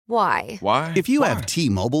Why? Why? If you have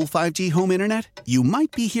T-Mobile 5G home internet, you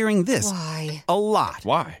might be hearing this Why? a lot.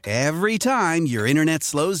 Why? Every time your internet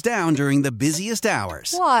slows down during the busiest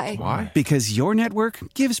hours. Why? Why? Because your network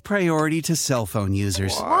gives priority to cell phone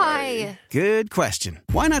users. Why? Good question.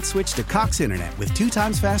 Why not switch to Cox Internet with 2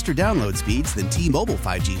 times faster download speeds than T-Mobile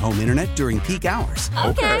 5G home internet during peak hours?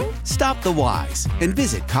 Okay. Stop the whys and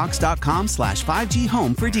visit cox.com/5G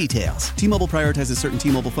home for details. T-Mobile prioritizes certain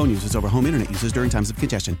T-Mobile phone users over home internet users during times of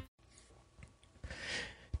congestion.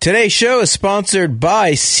 Today's show is sponsored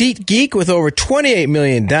by SeatGeek with over 28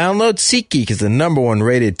 million downloads. SeatGeek is the #1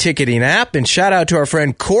 rated ticketing app. And shout out to our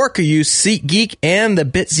friend Cork who used SeatGeek and the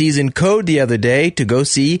BitSeason code the other day to go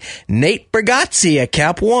see Nate Bargatze at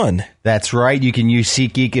Cap One. That's right. You can use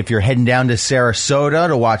SeatGeek if you're heading down to Sarasota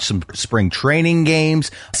to watch some spring training games.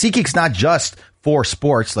 SeatGeek's not just for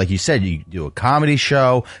sports. Like you said, you do a comedy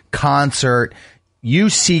show, concert.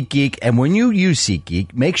 Use SeatGeek, and when you use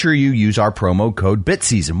SeatGeek, make sure you use our promo code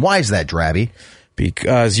BitSeason. Why is that, Drabby?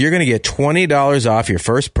 Because you're going to get $20 off your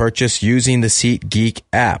first purchase using the SeatGeek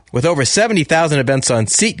app. With over 70,000 events on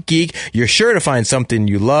SeatGeek, you're sure to find something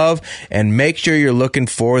you love, and make sure you're looking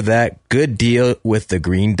for that good deal with the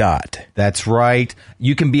green dot. That's right.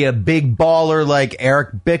 You can be a big baller like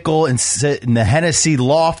Eric Bickle and sit in the Hennessy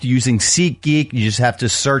loft using SeatGeek. You just have to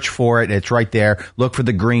search for it. It's right there. Look for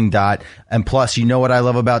the green dot. And plus, you know what I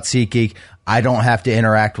love about SeatGeek? I don't have to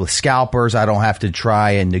interact with scalpers. I don't have to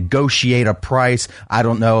try and negotiate a price. I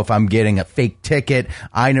don't know if I'm getting a fake ticket.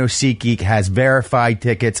 I know SeatGeek has verified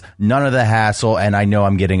tickets, none of the hassle, and I know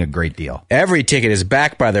I'm getting a great deal. Every ticket is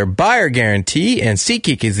backed by their buyer guarantee, and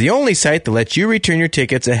SeatGeek is the only site that lets you return your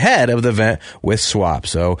tickets ahead of the event with swap.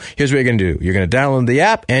 So here's what you're going to do. You're going to download the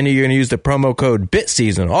app, and you're going to use the promo code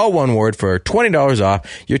BitSeason, all one word, for $20 off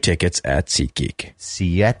your tickets at SeatGeek. See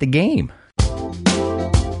you at the game.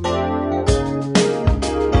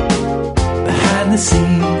 Behind the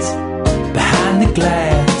scenes, behind the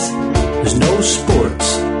glass, there's no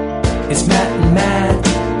sports. It's Matt and Matt,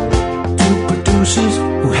 two producers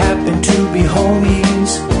who happen to be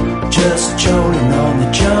homies, just joning on the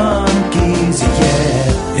junkies,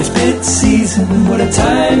 yeah. It's bit season, what a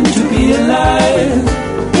time to be alive.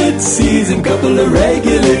 Bit season, couple of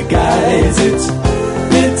regular guys. It's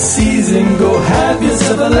bit season, go have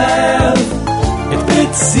yourself a laugh. It's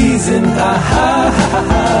bit season, ha ha ha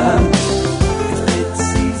ha.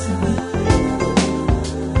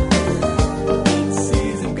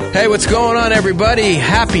 Hey, what's going on, everybody?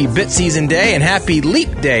 Happy BitSeason Day and happy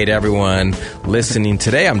Leap Day to everyone listening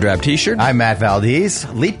today. I'm Drab T-shirt. I'm Matt Valdez.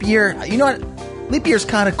 Leap year, you know what? Leap year's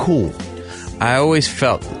kind of cool. I always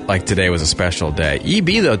felt like today was a special day.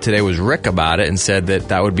 EB, though, today was Rick about it and said that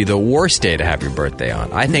that would be the worst day to have your birthday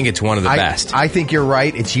on. I think it's one of the best. I think you're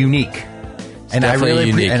right. It's unique. And I really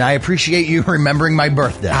unique. And I appreciate you remembering my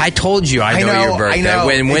birthday. I told you I know your birthday. I know.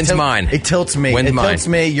 When's mine? It tilts me. When's mine? Tilts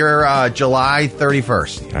me. You're July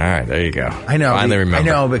 31st. All right, there you go. I know. Finally remember.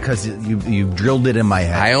 I know because you drilled it in my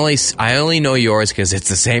head. I only know yours because it's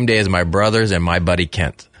the same day as my brother's and my buddy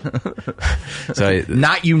Kent. So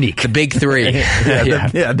not unique. The big three.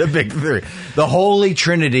 The big three. The holy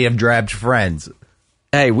trinity of Drab's friends.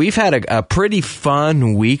 Hey, we've had a pretty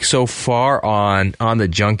fun week so far on the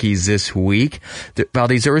Junkies this week.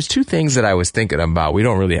 Valdez, there was two things that I was thinking about. We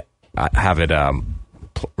don't really have it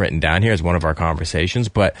written down here as one of our conversations,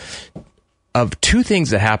 but of two things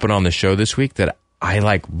that happened on the show this week that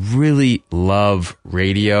I really love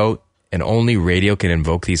radio, and only radio can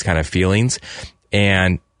invoke these kind of feelings,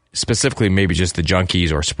 and specifically maybe just the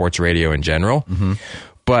Junkies or sports radio in general. Mm-hmm.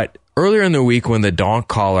 But earlier in the week, when the donk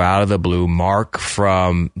caller out of the blue, Mark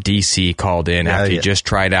from DC, called in after he just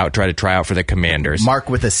tried to try out for the Commanders. Mark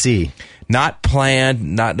with a C. Not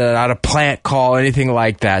planned, not a plant call, anything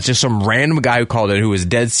like that. It's just some random guy who called in who was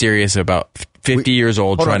dead serious, about 50 years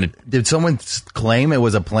old, trying to... Did someone claim it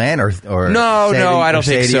was a plan or No, I don't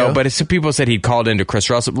think so. But people said he'd called into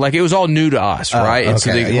Chris Russell. It was all new to us, right? And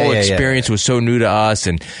so the whole experience was so new to us,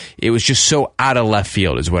 and it was just so out of left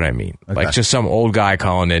field is what I mean. Okay. Just some old guy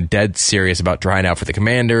calling in, dead serious about trying out for the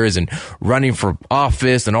Commanders and running for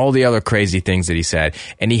office and all the other crazy things that he said.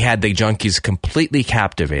 And he had the Junkies completely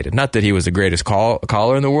captivated. Not that he was the greatest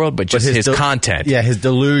caller in the world, but just his content. Yeah, his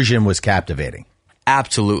delusion was captivating.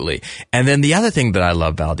 Absolutely. And then the other thing that I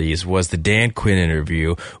love, Valdez, was the Dan Quinn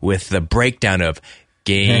interview with the breakdown of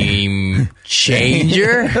Game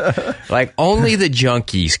Changer. Only the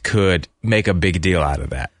Junkies could make a big deal out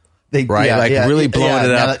of that. Really blowing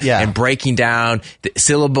it up and breaking down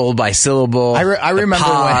syllable by syllable. I remember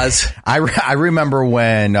pause. I remember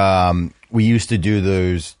when we used to do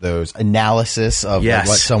those analysis of Yes.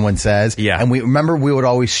 what someone says. Yeah. And we would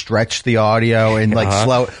always stretch the audio and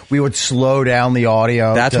we would slow down the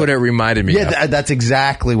audio. That's what it reminded me of. Yeah, that's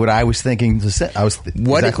exactly what I was thinking. I was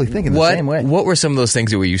exactly thinking the same way. What were some of those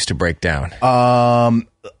things that we used to break down?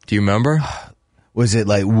 Do you remember? Was it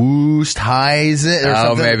like Woost, Heise, or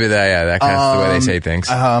something? Oh, maybe that kind of the way they say things.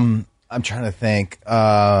 I'm trying to think.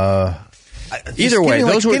 Either way,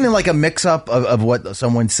 those were getting like a mix up of what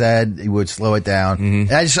someone said. You would slow it down.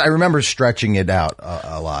 And I remember stretching it out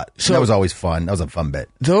a lot. So that was always fun. That was a fun bit.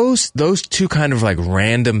 Those two kind of like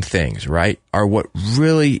random things, right, are what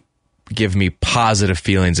really give me positive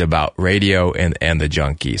feelings about radio and the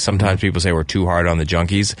Junkies. Sometimes people say we're too hard on the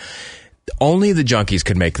Junkies. Only the Junkies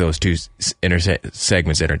could make those two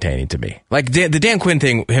segments entertaining to me. Like the Dan Quinn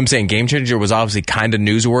thing, him saying Game Changer was obviously kind of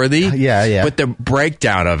newsworthy. Yeah. But the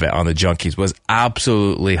breakdown of it on the Junkies was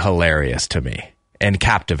absolutely hilarious to me and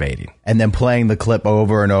captivating. And then playing the clip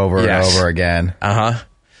over and over and over again.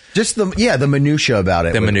 Just the minutia about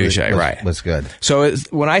it. The minutia, right? Was good. So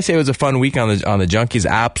when I say it was a fun week on the Junkies,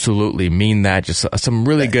 I absolutely mean that. Just some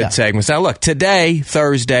really good segments. Now look, today,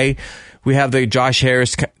 Thursday, we have the Josh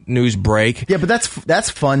Harris news break. Yeah, but that's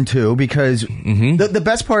fun too, because the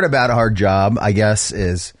best part about our job, I guess,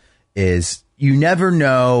 is you never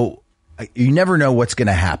know what's going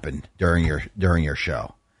to happen during your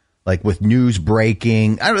show. Like with news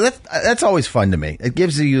breaking, I don't know, that's always fun to me. It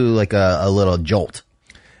gives you like a little jolt.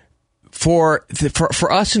 For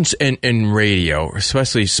us in radio,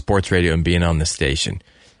 especially sports radio, and being on the station,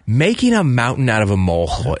 making a mountain out of a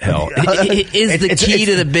molehill is the key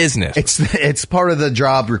to the business. It's part of the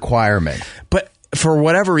job requirement. But for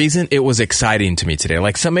whatever reason, it was exciting to me today.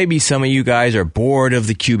 Like maybe some of you guys are bored of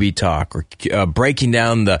the QB talk or breaking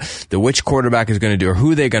down the which quarterback is going to do or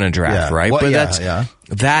who they're going to draft, right? Well,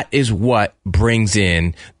 but that is what brings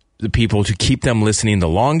in the people to keep them listening the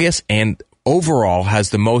longest and overall has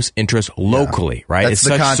the most interest locally, right? That's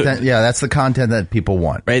the content. That's the content that people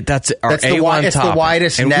want, right? That's our A1 It's topic. the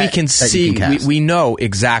widest and net we can see, we know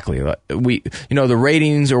exactly. The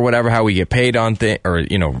ratings or whatever, how we get paid on or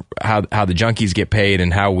how the Junkies get paid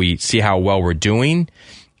and how we see how well we're doing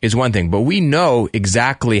is one thing, but we know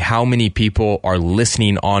exactly how many people are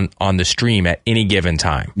listening on the stream at any given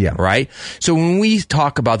time. Yeah. Right? So when we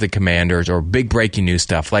talk about the Commanders or big breaking news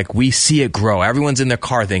stuff, like we see it grow. Everyone's in their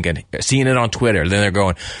car seeing it on Twitter. Then they're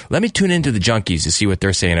going, let me tune into the Junkies to see what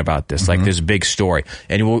they're saying about this, like this big story.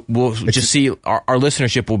 And we'll just see our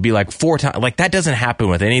listenership will be like 4 times. Like that doesn't happen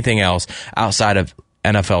with anything else outside of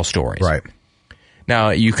NFL stories. Right. Now,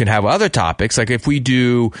 you can have other topics. Like if we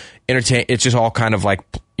do entertain, it's just all kind of like,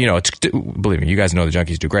 believe me, you guys know the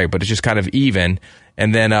Junkies do great, but it's just kind of even.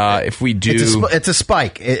 And then if we do... It's a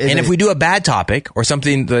spike. If we do a bad topic or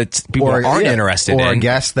something that people aren't interested in, or a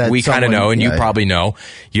guest that we kind of know, and you probably know,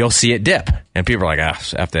 you'll see it dip. And people are like,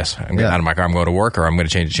 F this. I'm getting out of my car, I'm going to work, or I'm going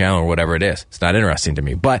to change the channel, or whatever it is. It's not interesting to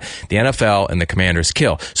me. But the NFL and the Commanders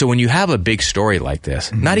kill. So when you have a big story like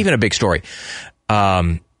this, not even a big story...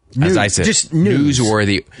 as I said, just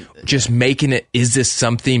newsworthy, just making it, is this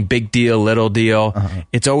something, big deal, little deal?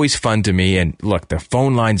 It's always fun to me. And look, the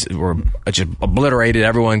phone lines were just obliterated,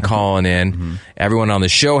 everyone calling in. Everyone on the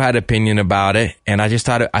show had opinion about it. And I just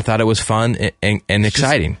thought it was fun and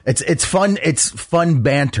exciting. It's fun. It's fun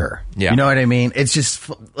banter. Yeah. You know what I mean? It's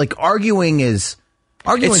just like arguing is...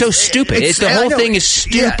 It's so stupid. The whole thing is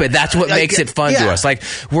stupid. Yeah, That's what makes it fun to us. Like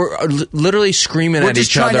we're literally screaming at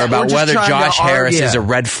each other about whether Josh Harris is a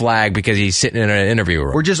red flag because he's sitting in an interview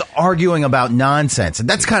room. We're just arguing about nonsense, and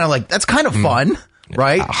that's kind of fun,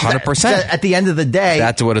 right? 100%. At the end of the day,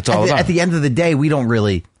 that's what it's all about. At the end of the day, we don't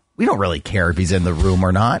really care if he's in the room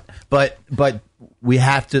or not, but we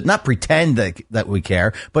have to not pretend that we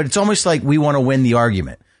care. But it's almost like we want to win the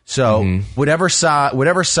argument. So whatever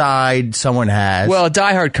side someone has. Well, a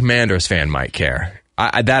diehard Commanders fan might care.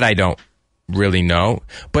 I don't really know.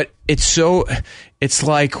 But it's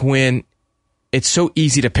like when it's so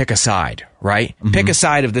easy to pick a side, right? Pick a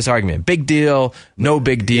side of this argument. Big deal, no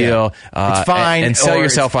big deal. It's fine. And sell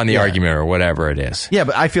yourself on the argument or whatever it is. Yeah,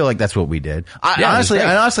 but I feel like that's what we did.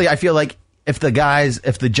 Honestly, I feel like if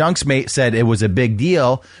the Junks mate said it was a big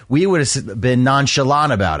deal, we would have been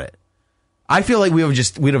nonchalant about it. I feel like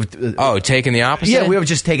we'd have taken the opposite? Yeah, we would have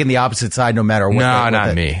just taken the opposite side no matter what. No,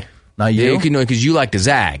 not me. Not you? Because you like to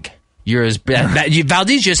zag. You're as bad.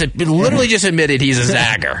 Valdez literally just admitted he's a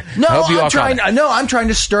zagger. I'm trying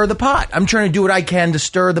to stir the pot. I'm trying to do what I can to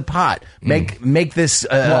stir the pot. Make this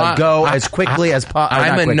go as quickly as possible.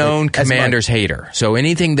 I'm a known Commanders hater, so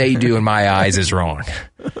anything they do in my eyes is wrong.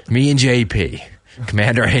 Me and JP.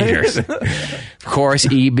 Commander Haters. Of course,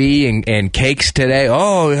 EB and Cakes today.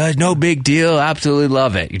 Oh, no big deal. Absolutely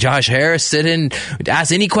love it. Josh Harris, sit in,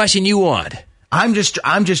 ask any question you want. I'm just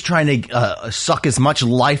trying to suck as much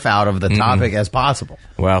life out of the topic as possible.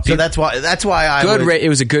 Well, so that's why it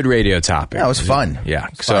was a good radio topic. Yeah, it was fun. Yeah.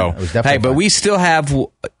 It was fun. It was definitely but fun. we still have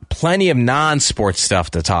plenty of non-sports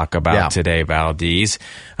stuff to talk about today, Valdez.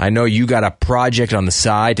 I know you got a project on the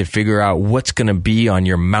side to figure out what's going to be on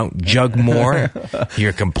your Mount Jugmore.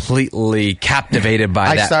 You're completely captivated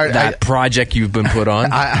by that project you've been put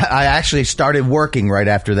on. I actually started working right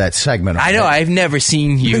after that segment. I know. I've never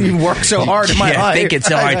seen you. You work so hard in my life. Think it's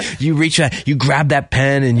so hard. You reach out, you grab that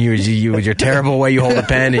pen, and your terrible way you hold the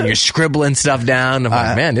pen, and you're scribbling stuff down. I'm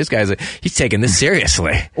like, man, this guy's he's taking this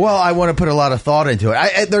seriously. Well, I want to put a lot of thought into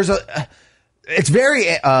it. It's very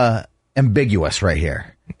ambiguous right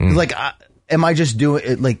here. Like, am I just doing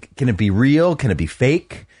it? Like, can it be real? Can it be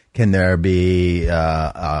fake? Can there be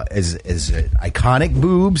is it iconic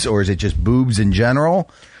boobs, or is it just boobs in general?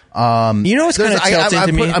 You know what's kind of tilting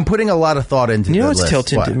to me? I'm putting a lot of thought into. You know what's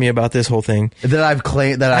tilting to me about this whole thing? That I've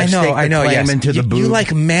claimed that I know. Yes. Into the boob. You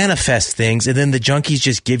like manifest things, and then the junkies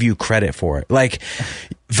just give you credit for it. Like,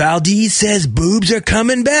 Valdez says boobs are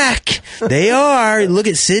coming back. They are. Look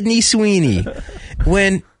at Sydney Sweeney.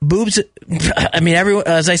 When boobs, I mean, everyone.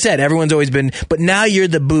 As I said, everyone's always been. But now you're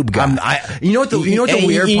the boob guy. You know what the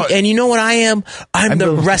weird part? And you know what I am? I'm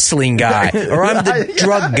the wrestling guy, or I'm the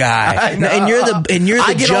drug guy, and you're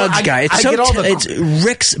the jugs guy. It's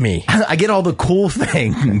ricks me. I get all the cool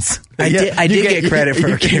things. I did get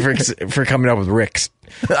credit for coming up with ricks.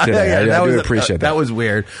 I do appreciate that. That was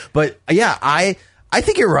weird, but yeah, I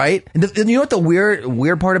think you're right. And you know what the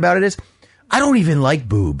weird part about it is? I don't even like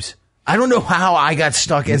boobs. I don't know how I got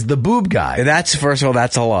stuck as the boob guy. That's first of all,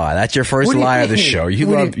 that's a lie. That's your first lie of the show.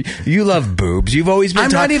 You love boobs. You've always been.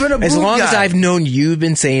 I'm not even a boob guy. As long as I've known you've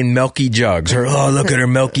been saying milky jugs, or look at her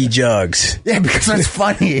milky jugs. Yeah, because that's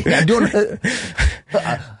funny. I'm doing.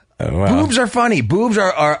 Boobs are funny. Boobs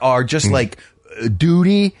are just like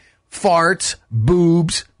duty. Farts,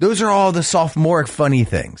 boobs, those are all the sophomoric funny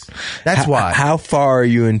things. That's why. How far are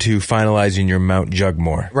you into finalizing your Mount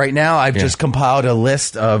Jugmore? Right now, I've just compiled a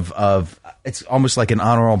list of it's almost like an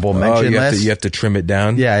honorable mention list. You have to trim it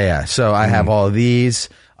down? Yeah. So I have all of these.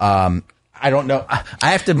 I don't know.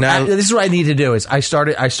 I have to. This is what I need to do. Is I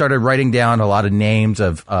started writing down a lot of names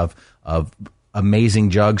of amazing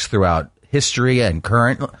jugs throughout history and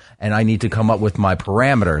current, and I need to come up with my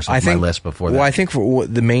parameters of my list before that. Well, I think for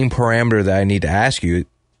the main parameter that I need to ask you,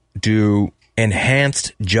 do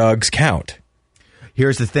enhanced jugs count?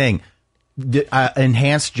 Here's the thing.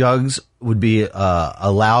 Enhanced jugs would be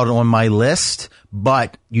allowed on my list,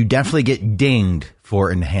 but you definitely get dinged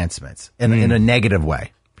for enhancements in a negative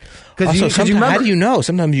way. Because how do you know?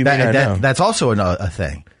 Sometimes you may not know. That's also a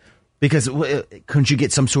thing. Because couldn't you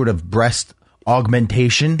get some sort of breast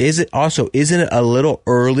augmentation? Isn't it a little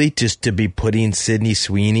early just to be putting Sydney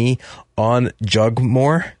Sweeney on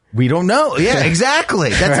Jugmore? We don't know. Yeah,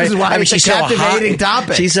 exactly. That's why it's a captivating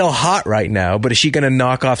topic. She's so hot right now, but is she going to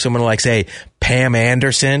knock off someone like, say, Pam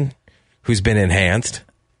Anderson, who's been enhanced?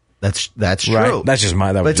 That's true. Right? That's just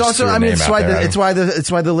my. That was it's also. I mean, it's why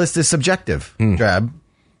the list is subjective. Drab.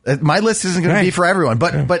 My list isn't going to be for everyone,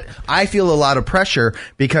 but I feel a lot of pressure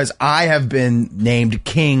because I have been named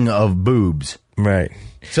king of boobs. Right.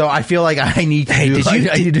 So I feel like I need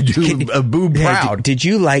to do a boob proud. Did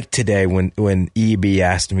you like today when EB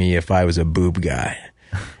asked me if I was a boob guy?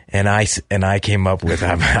 And I came up with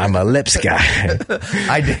I'm a lips guy.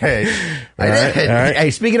 I did. Right.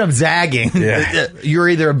 Hey, speaking of zagging, you're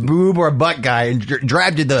either a boob or a butt guy, and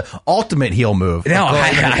Drab did the ultimate heel move. No,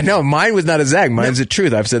 I know mine was not a zag. Mine's the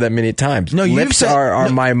truth. I've said that many times. No, lips are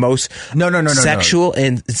my most sexual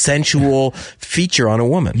and sensual feature on a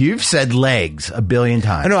woman. You've said legs a billion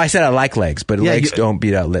times. I said I like legs, but legs don't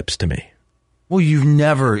beat out lips to me. Well, you've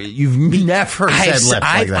never said lips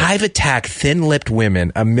like that. I've attacked thin-lipped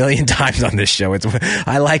women a million times on this show.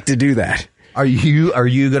 I like to do that. Are you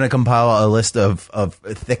going to compile a list of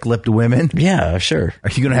thick-lipped women? Yeah, sure. Are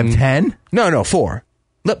you going to have 10? No, 4.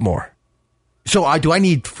 Lip more. So do I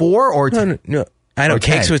need 4 or 10? No. I know.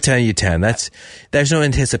 Cakes with 10, you 10. There's no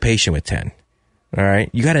anticipation with 10. All right,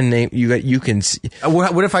 you got to name. You can.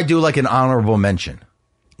 What if I do like an honorable mention?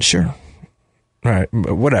 Sure. All right,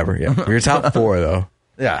 whatever. Yeah, your top 4 though.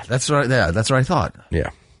 Yeah, that's what I thought. Yeah,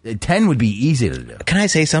 10 would be easy to do. Can I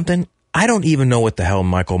say something? I don't even know what the hell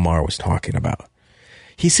Michael Maher was talking about.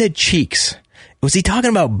 He said cheeks. Was he talking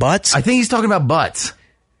about butts? I think he's talking about butts.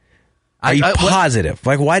 Are you positive?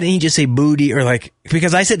 Like, why didn't he just say booty or like?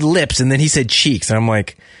 Because I said lips and then he said cheeks, and I'm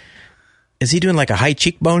like, Is he doing like a high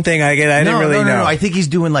cheekbone thing? I didn't really know. No. I think he's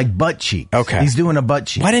doing like butt cheeks. Okay. He's doing a butt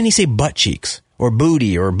cheek. Why didn't he say butt cheeks or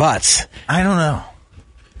booty or butts? I don't know.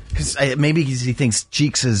 Because maybe he thinks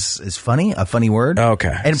cheeks is funny, a funny word.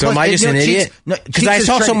 Okay. And so plus, am I just an idiot? Because I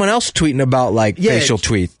saw someone else tweeting about like facial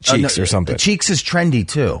cheeks or something. Cheeks is trendy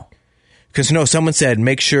too. Because someone said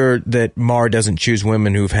make sure that Mar doesn't choose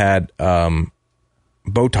women who've had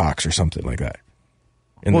Botox or something like that.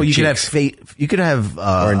 Well, you could have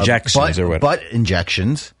or injections or whatever. Butt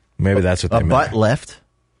injections. Maybe that's what they meant. Butt lift.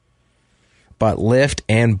 Butt lift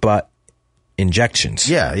and butt injections.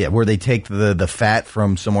 Yeah, where they take the fat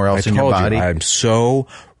from somewhere else in your body. I'm so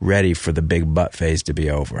ready for the big butt phase to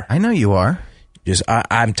be over. I know you are. Just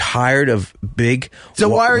I'm tired of big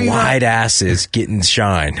wide asses getting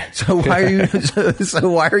shine. So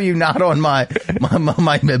why are you not on my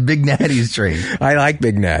big natties train? I like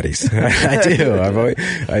big natties. I do.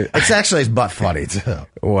 It's butt funny too.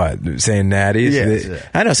 What, saying natties? Yes.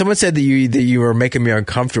 I know someone said that you were making me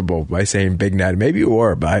uncomfortable by saying big natty. Maybe you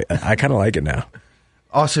were, but I kind of like it now.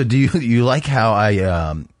 Also, do you like how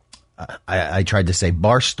I tried to say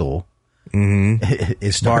barstool?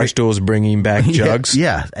 Mm-hmm. Barstool's bringing back jugs.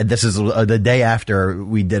 Yeah, and this is the day after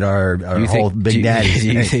we did our whole big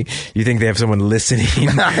daddy. You think they have someone listening?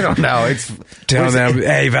 I don't know. It's telling them,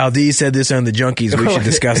 "Hey, Valdez said this on the Junkies. We should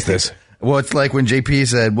discuss this." Well, it's like when JP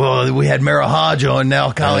said, "Well, we had Merrill Hodge on.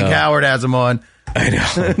 Now Colin Cowherd has him on." I know.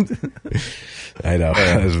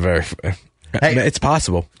 That was very funny. Hey, it's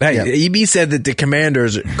possible. Hey, EB said that the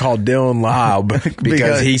Commanders called Dylan Laub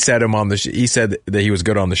because he said him on the. He said that he was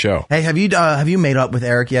good on the show. Hey, have you made up with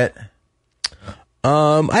Eric yet?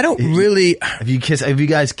 I don't really. Have you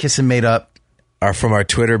guys kissed and made up? From our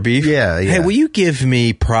Twitter beef? Yeah. Hey, will you give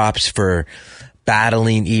me props for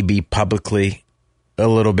battling EB publicly a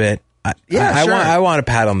little bit? Sure. I want a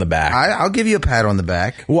pat on the back. I'll give you a pat on the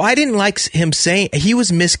back. Well, I didn't like him saying he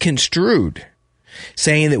was misconstrued.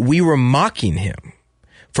 Saying that we were mocking him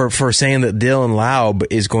for saying that Dylan Laub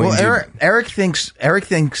is going to. Eric thinks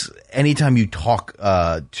anytime you talk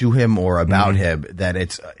to him or about him that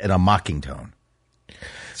it's in a mocking tone.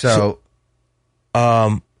 So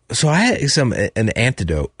I had an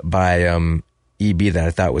antidote by EB that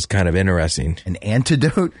I thought was kind of interesting. An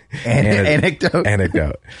antidote? Anecdote?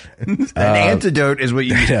 Anecdote. An antidote is what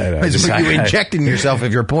you inject in yourself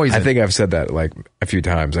if you're poisoned. I think I've said that like a few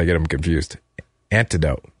times. I get them confused.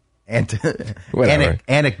 Antidote.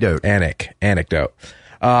 Anecdote. Anecdote.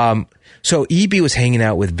 So EB was hanging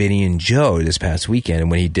out with Vinny and Joe this past weekend,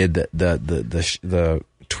 and when he did the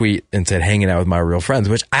tweet and said hanging out with my real friends,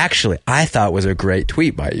 which actually I thought was a great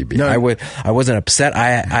tweet by EB. No. I wasn't upset.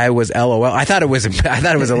 I was LOL. I thought it was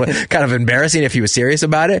kind of embarrassing if he was serious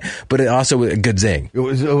about it, but it also was a good zing. It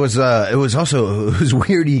was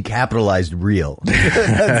weird he capitalized real.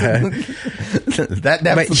 That's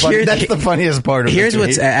the funniest part of it. Here's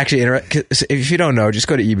what's actually interesting. If you don't know, just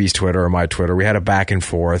go to EB's Twitter or my Twitter. We had a back and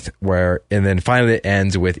forth and then finally it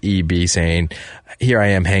ends with EB saying, "Here I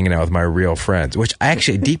am hanging out with my real friends," which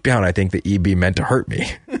actually deep down I think that EB meant to hurt me.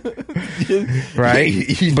 Right?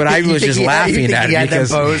 But I was just laughing at it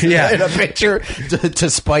because in a picture to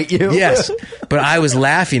spite you. Yes. But I was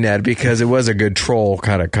laughing at it because it was a good troll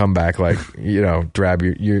kind of comeback, like, Drab,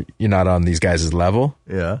 you're not on these guys' level.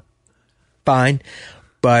 Yeah. Fine.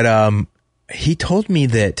 But he told me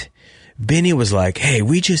that Vinny was like, "Hey,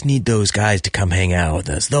 we just need those guys to come hang out with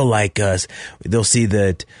us. They'll like us. They'll see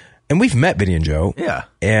that." And we've met Vinny and Joe. Yeah.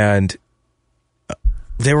 And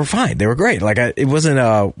they were fine. They were great. Like, it wasn't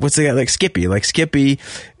what's the guy, like Skippy. Like Skippy,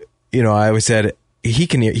 I always said he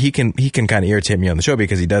can kind of irritate me on the show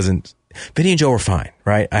because he doesn't. Vinny and Joe were fine,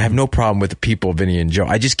 right? I have no problem with the people, Vinny and Joe.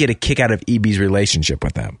 I just get a kick out of EB's relationship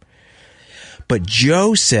with them. But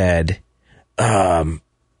Joe said,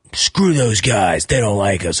 "Screw those guys. They don't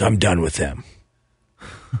like us. I'm done with them."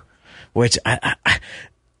 Which I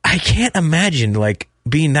can't imagine, like,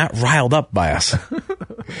 being that riled up by us.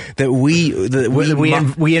 that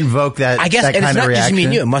we invoke that. I guess, that and kind it's of not just reaction. me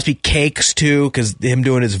and you. It must be Cakes too, because him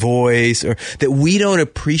doing his voice, or that we don't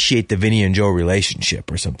appreciate the Vinny and Joe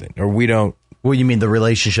relationship, or something, or we don't. Well, you mean the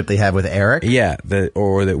relationship they have with Eric? Yeah,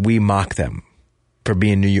 or that we mock them for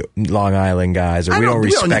being Long Island guys, or we don't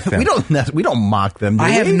respect them. We don't mock them.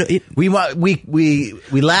 We laugh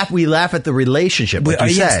at the relationship. Like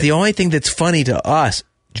yes, the only thing that's funny to us,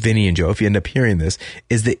 Vinny and Joe, if you end up hearing this,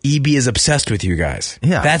 is that EB is obsessed with you guys.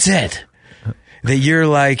 Yeah, that's it. That you're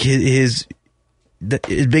like his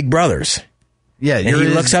big brothers. Yeah, and he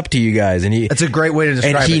looks up to you guys, and that's a great way to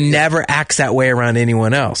describe it. And he never acts that way around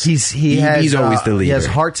anyone else. He's always the leader. He has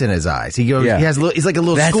hearts in his eyes. He goes. Yeah. He's like a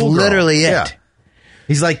little. That's schoolgirl. literally it. Yeah.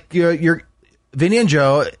 He's like you're Vinny and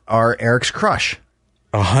Joe are Eric's crush.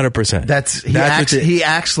 100%. He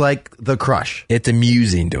acts like the crush. It's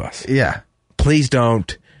amusing to us. Yeah. Please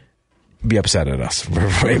don't be upset at us.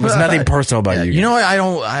 It was nothing personal about you. You know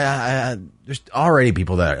what? There's already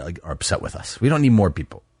people that are upset with us. We don't need more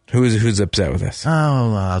people. Who's upset with us? Oh,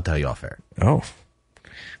 I'll tell you off air. Oh.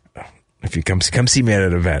 If you come see me at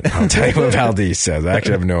an event, I'll tell you what Valdez says. I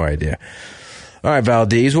actually have no idea. All right,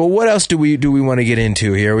 Valdez. Well, what else do we want to get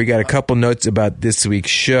into here? We got a couple notes about this week's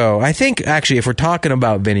show. I think, actually, if we're talking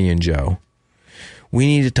about Vinny and Joe, we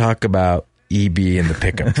need to talk about EB and the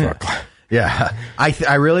pickup truck. Yeah.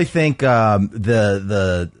 I really think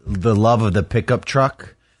the love of the pickup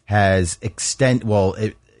truck has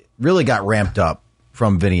it really got ramped up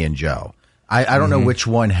from Vinny and Joe. I don't know which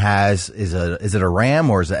one is it a Ram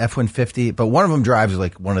or is it F-150? But one of them drives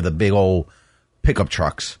like one of the big old pickup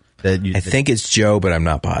trucks. I think it's Joe, but I'm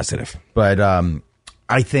not positive. But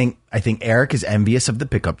I think Eric is envious of the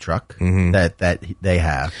pickup truck that they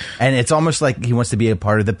have, and it's almost like he wants to be a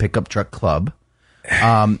part of the pickup truck club.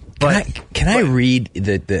 Can I read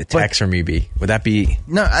the text from EB? Would that be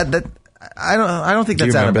no? I don't think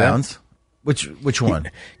that's out of bounds. Which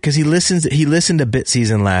one? Because he listened to Bit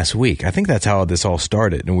Season last week. I think that's how this all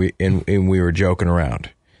started, and we were joking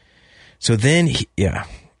around. So then,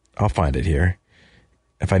 I'll find it here.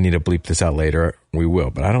 If I need to bleep this out later, we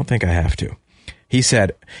will, but I don't think I have to. He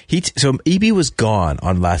said so EB was gone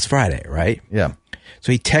on last Friday, right? Yeah.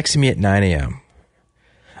 So he texted me at 9 a.m.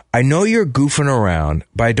 I know you're goofing around,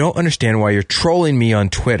 but I don't understand why you're trolling me on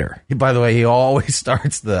Twitter. By the way, he always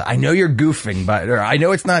starts I know you're goofing, or I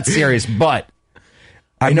know it's not serious, but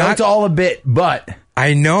it's all a bit, but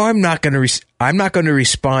I know I'm not going to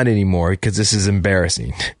respond anymore because this is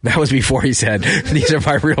embarrassing. That was before he said, these are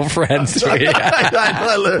my real friends. I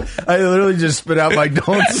literally just spit out my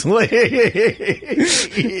don't sleep.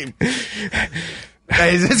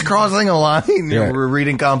 Is this crossing a line? Yeah. We're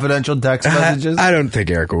reading confidential text messages? I don't think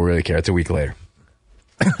Eric will really care. It's a week later.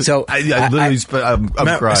 So I'm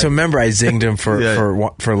crying. So remember, I zinged him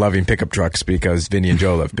for loving pickup trucks because Vinny and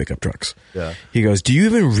Joe love pickup trucks. Yeah. He goes, "Do you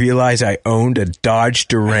even realize I owned a Dodge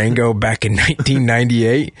Durango back in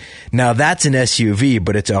 1998? Now that's an SUV,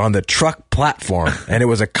 but it's on the truck platform, and it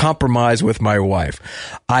was a compromise with my wife.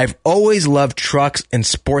 I've always loved trucks and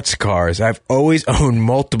sports cars. I've always owned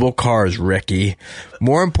multiple cars, Ricky.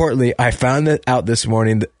 More importantly, I found out this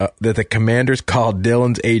morning that the commanders called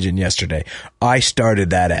Dylan's agent yesterday. I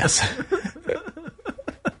started that ass."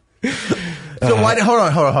 So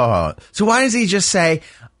hold on. So why does he just say,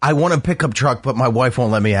 I want a pickup truck, but my wife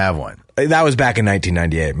won't let me have one? That was back in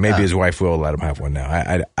 1998. Maybe his wife will let him have one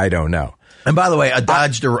now. I don't know. And by the way, a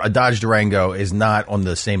Dodge Durango is not on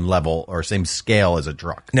the same level or same scale as a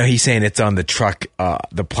truck. No, he's saying it's on the truck,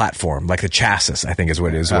 the platform, like the chassis, I think is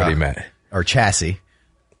what he meant. Or chassis.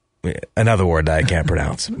 Another word that I can't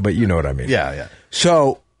pronounce, but you know what I mean. Yeah.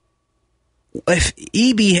 So, if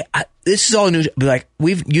EB, this is all new. Like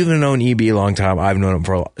you've known EB a long time. I've known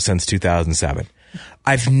him since 2007.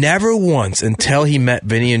 I've never once, until he met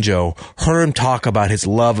Vinny and Joe, heard him talk about his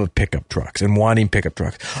love of pickup trucks and wanting pickup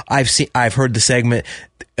trucks. I've heard the segment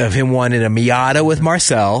of him wanting a Miata with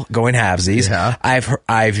Marcel going halvesies. Yeah.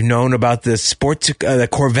 I've known about the the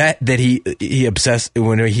Corvette that he obsessed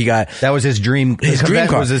when he got. That was his dream. His dream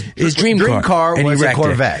car. His dream car was a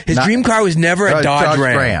Corvette. His dream car was never a Dodge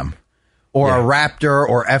Ram. Or a Raptor,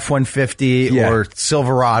 or F-150, or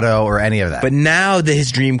Silverado, or any of that. But now his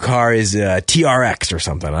dream car is a TRX or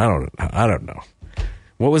something. I don't know.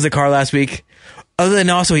 What was the car last week? Other than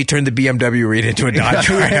also he turned the BMW Reed into a Dodge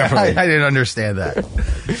Ram. I didn't understand that.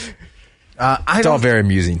 It's all very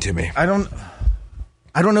amusing to me. I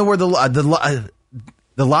don't know where the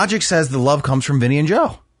logic says the love comes from Vinny and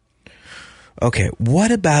Joe. Okay,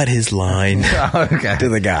 what about his line to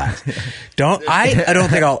the guy? I don't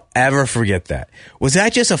think I'll ever forget that. Was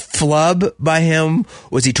that just a flub by him?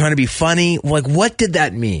 Was he trying to be funny? Like, what did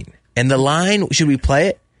that mean? And the line, should we play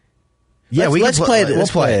it? Yeah, let's play it.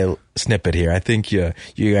 Let's play a snippet here. I think you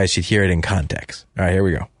guys should hear it in context. All right, here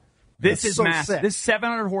we go. This is massive. This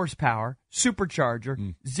 700 horsepower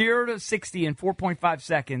supercharger, 0 to 60 in 4.5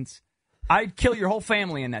 seconds. I'd kill your whole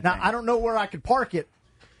family in that thing. I don't know where I could park it.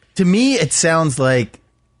 To me, it sounds like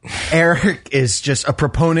Eric is just a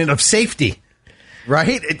proponent of safety,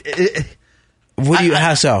 right?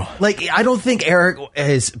 How so? Like, I don't think Eric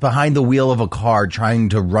is behind the wheel of a car trying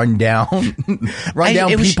to run down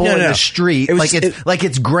people in the street. Like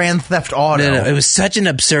it's Grand Theft Auto. No, it was such an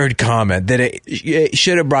absurd comment that it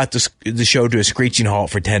should have brought the show to a screeching halt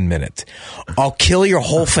for 10 minutes. I'll kill your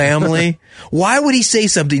whole family. Why would he say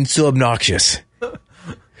something so obnoxious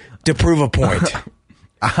to prove a point?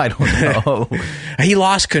 I don't know. He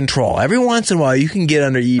lost control. Every once in a while, you can get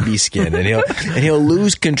under EB's skin, and he'll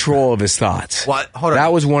lose control of his thoughts. What? Hold on.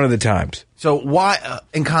 That was one of the times. So why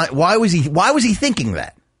was he thinking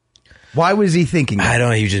that? Why was he thinking that? I don't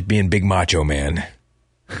know. He was just being big macho man.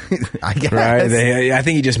 I guess. Right? I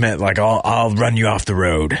think he just meant like, I'll run you off the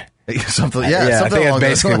road. Something. I think that's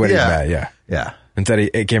basically what he meant. Yeah.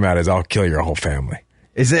 Instead, it came out as, I'll kill your whole family.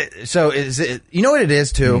 Is it? You know what it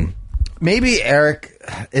is too? Maybe Eric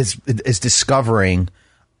is discovering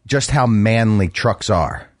just how manly trucks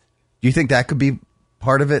are. Do you think that could be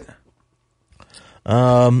part of it?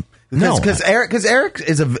 No, because Eric is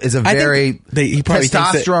a very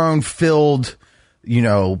testosterone filled,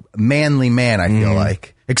 manly man. I feel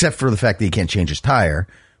like, except for the fact that he can't change his tire,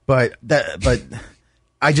 but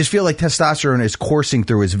I just feel like testosterone is coursing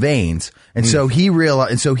through his veins, and so he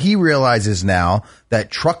realizes now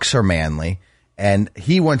that trucks are manly. And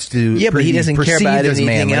he wants to. Yeah, but he doesn't care about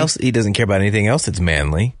anything else. He doesn't care about anything else that's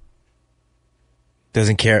manly.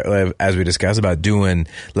 Doesn't care, as we discussed, about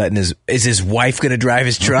is his wife going to drive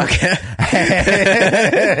his truck? Hey,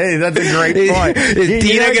 that's a great point. Is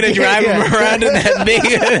Dina going to drive him around in that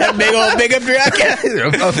big old pickup truck?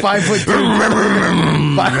 A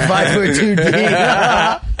 5'2"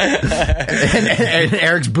 Dina. and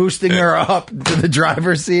Eric's boosting her up to the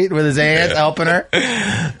driver's seat with his hands, helping her.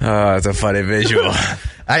 Oh, it's a funny visual.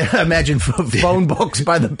 I imagine phone books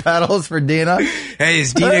by the pedals for Dina. Hey,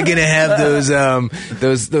 is Dina gonna have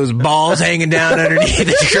those balls hanging down underneath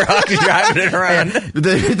the truck, driving it around?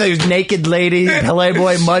 Those naked lady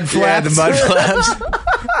Playboy mud flaps. Yeah, the mud flaps.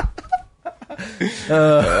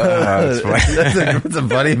 That's a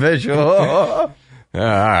funny visual. All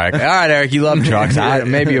right, Eric, you love trucks.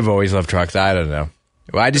 Maybe you've always loved trucks. I don't know.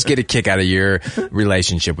 Well, I just get a kick out of your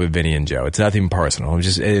relationship with Vinny and Joe. It's nothing personal.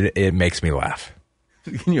 It makes me laugh.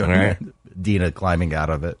 Can you imagine Dina climbing out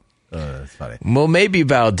of it? That's funny. Well, maybe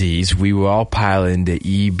Valdez, we will all pile into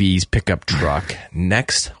EB's pickup truck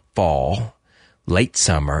next fall, late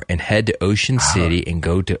summer, and head to Ocean City and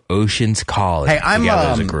go to Ocean's College. Hey, I'm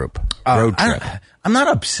as a group road trip. I'm not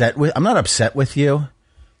upset with you,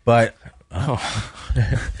 but I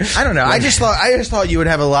don't know. I just thought you would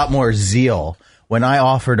have a lot more zeal when I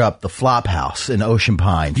offered up the Flop House in Ocean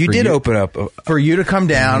Pines. You did open up for you to come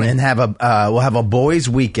down and have we'll have a boys'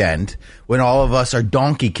 weekend when all of us are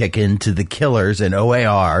donkey kicking to the Killers and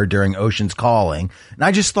OAR during Ocean's Calling. And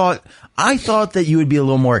I thought that you would be a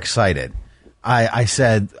little more excited. I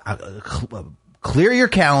said, clear your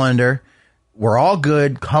calendar. We're all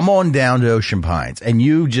good. Come on down to Ocean Pines. And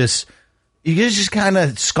you just kind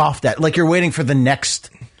of scoffed at, like you're waiting for the next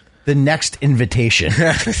invitation. You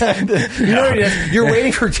know what it is? You're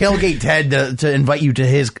waiting for Tailgate Ted to invite you to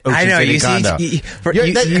his Ocean City condo.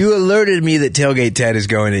 You alerted me that Tailgate Ted is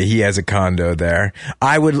going to. He has a condo there.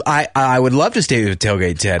 I would love to stay with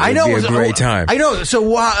Tailgate Ted. It would be a great time. I know. So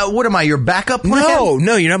what am I? Your backup plan?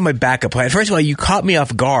 No, you're not my backup plan. First of all, you caught me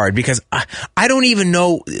off guard because I don't even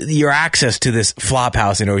know your access to this flop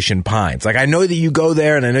house in Ocean Pines. Like, I know that you go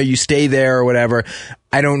there and I know you stay there or whatever.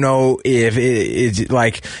 I don't know if it's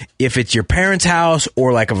your parents' house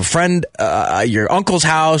or like of a friend, your uncle's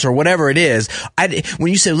house or whatever it is.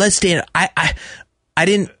 When you said let's stay in, I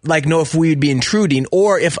didn't know if we would be intruding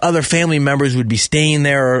or if other family members would be staying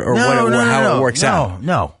there or how it works out.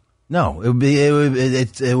 No.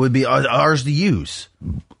 It would be ours to use.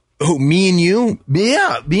 Who, me and you?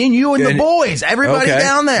 Yeah, me and you and the boys. Everybody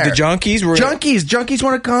down there. The junkies? Junkies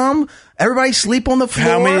want to come. Everybody sleep on the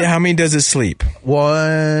floor. How many does it sleep?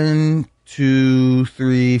 1, 2,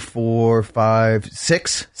 3, 4, 5,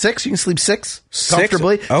 6. 6. You can sleep 6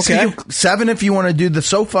 comfortably. Okay. 7 if you want to do the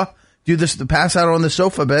sofa. Do this, the pass out on the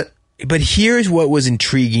sofa bit. But here's what was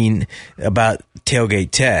intriguing about Tailgate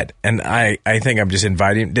Ted, and I think I'm just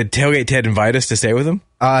inviting. Did Tailgate Ted invite us to stay with him?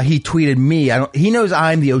 He tweeted me. He knows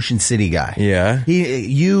I'm the Ocean City guy. Yeah.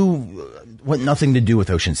 You want nothing to do with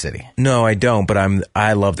Ocean City. No, I don't. But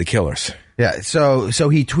I love the Killers. Yeah. So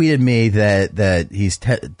he tweeted me that he's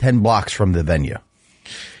 10 blocks from the venue.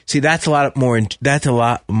 See, that's a lot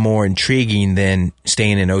more intriguing than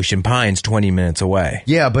staying in Ocean Pines 20 minutes away.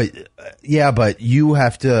 Yeah, but you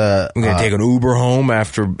have to. I'm gonna take an Uber home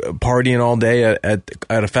after partying all day at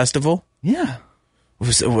a festival. Yeah, a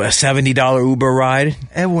 $70 Uber ride.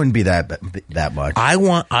 It wouldn't be that much.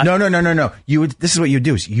 No. This is what you would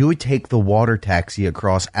do: you would take the water taxi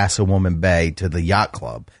across Assawoman Bay to the yacht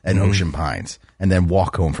club at Ocean Pines, and then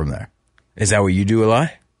walk home from there. Is that what you do, Eli?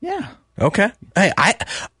 Yeah. Okay. Hey,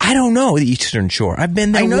 I don't know the Eastern Shore. I've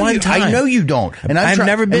been there one time. I know you don't. And I've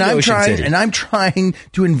never been to Ocean City. And I'm trying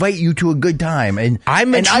to invite you to a good time. And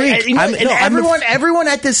I'm intrigued. Everyone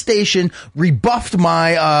at this station rebuffed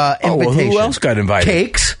my invitation. Who else got invited?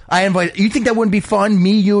 Cakes. I invited. You think that wouldn't be fun?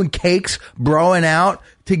 Me, you, and Cakes broing out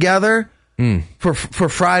together for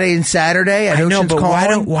Friday and Saturday at Ocean's but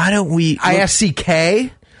Calling? why don't we? ISCK.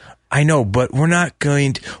 I know, but we're not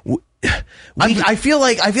going to. I feel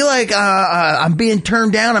like I'm being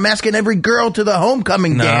turned down. I'm asking every girl to the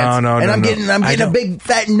homecoming dance, and I'm getting a big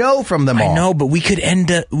fat no from them all. I know, but we could end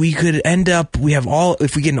up. We have all.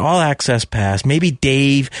 If we get an all access pass, maybe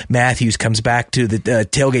Dave Matthews comes back to the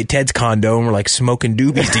Tailgate Ted's condo, and we're like smoking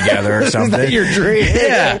doobies together or something. Is that your dream?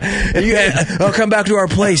 Yeah. I'll come back to our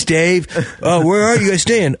place, Dave. Oh, where are you guys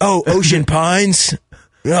staying? Oh, Ocean Pines.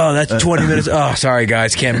 Oh, that's 20 minutes. Oh, sorry,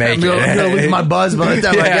 guys. Can't make it. I'm going to lose my buzz by the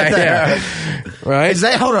time I get there. Yeah. Right?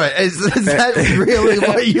 Hold on. Is that really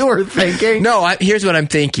what you were thinking? No, here's what I'm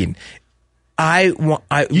thinking.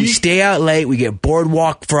 We stay out late. We get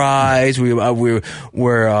boardwalk fries. We're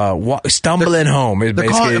stumbling home. By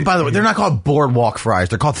the way, they're not called boardwalk fries.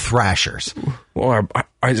 They're called Thrashers. Well,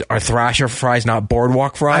 are Thrasher fries not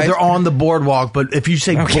boardwalk fries? They're on the boardwalk, but if you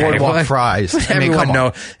say boardwalk fries,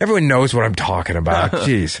 everyone knows what I'm talking about.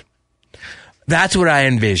 Jeez, that's what I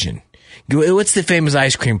envision. What's the famous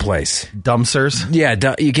ice cream place? Dumpsters? Yeah,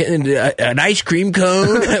 you get an ice cream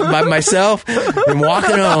cone by myself and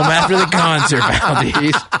walking home after the concert,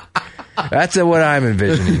 Valdez. That's what I'm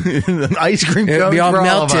envisioning. An ice cream cone. It'll be all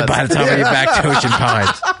melted by the time we get back to Ocean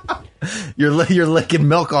Pines. You're licking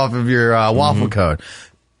milk off of your waffle cone.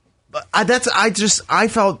 I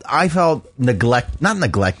felt not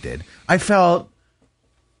neglected. I felt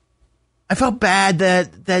bad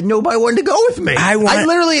that nobody wanted to go with me. I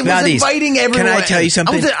literally was inviting everyone. Can I tell you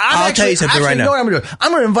something? I'll tell you something right now. I'm going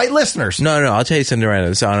to invite listeners. No, I'll tell you something right now.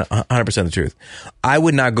 This is 100% the truth. I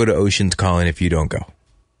would not go to Ocean's Calling if you don't go.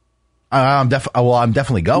 I'm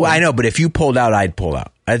definitely going. Well, I know, but if you pulled out, I'd pull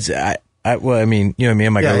out. Well, I mean, you know me. I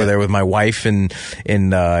might go there with my wife and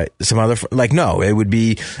some other. No, it would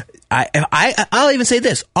be. I'll even say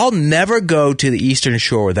this: I'll never go to the Eastern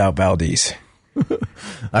Shore without Valdez.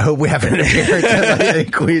 I hope we have an appearance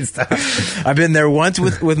in Queenstown. I've been there once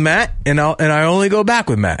with Matt, and I only go back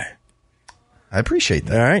with Matt. I appreciate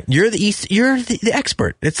that. All right, you're the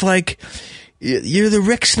expert. It's like you're the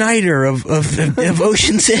Rick Snyder of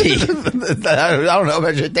Ocean City. I don't know if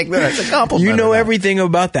I should take that as a compliment. You know everything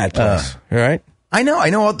about that place. All right. I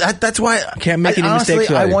know. That's why I can't make any mistakes.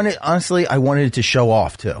 I wanted it to show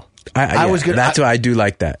off too. That's why I do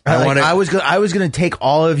like that. I was going to take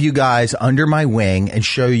all of you guys under my wing and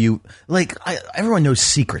show you. Everyone knows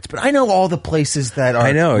secrets, but I know all the places that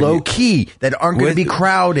are low key, that aren't going to be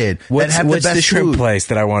crowded. What's the best the shrimp food. place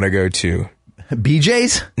that I want to go to?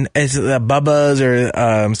 BJ's? Is it Bubba's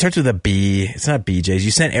or starts with a B? It's not BJ's.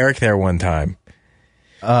 You sent Eric there one time.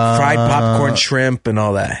 Fried popcorn, shrimp, and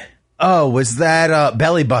all that. Oh, was that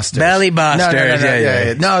Belly Busters? Belly Busters.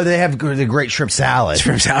 Yeah. No, they have the great shrimp salad.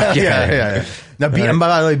 Shrimp salad. Yeah. Now, and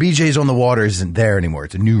by the way, BJ's on the Water isn't there anymore.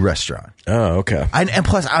 It's a new restaurant. Oh, okay. And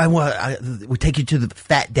plus, we take you to the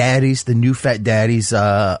Fat Daddy's, the new Fat Daddy's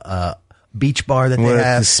beach bar that they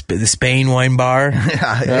have. The Spain wine bar.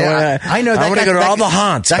 I know. I want to go to all the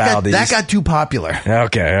haunts. That got too popular.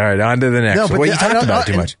 Okay, all right. On to the next. No, you talked about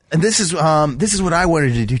too much. And this is what I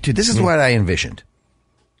wanted to do too. This is what I envisioned.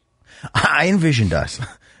 I envisioned us,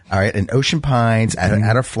 all right, in Ocean Pines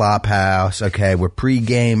at a flop house. Okay, we're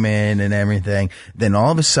pre-gaming and everything. Then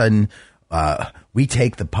all of a sudden, we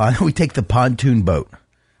take the pontoon boat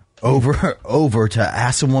over to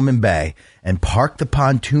Assawoman Bay and park the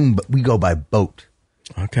pontoon. But we go by boat.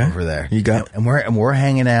 Okay, over there. You got, and we're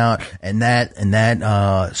hanging out, and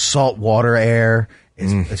that salt water air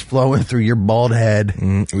is flowing through your bald head.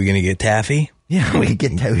 Are we gonna get taffy? Yeah, we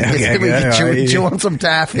can chew on some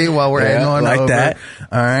taffy while we're heading on over. That.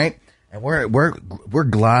 All right, and we're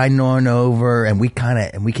gliding on over, and we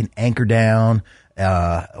can anchor down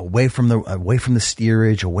away from the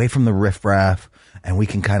steerage, away from the riffraff, and we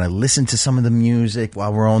can kind of listen to some of the music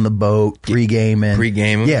while we're on the boat, pre-gaming.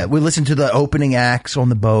 Yeah, we listen to the opening acts on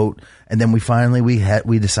the boat, and then we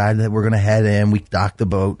decided that we're going to head in. We dock the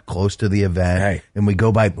boat close to the event, and we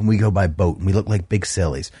go by boat, and we look like big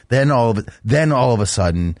sillies. Then all of a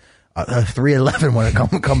sudden, 311 want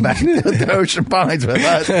to come back to Ocean Pines with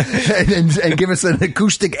us and give us an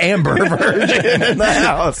acoustic amber version in the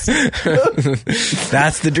house.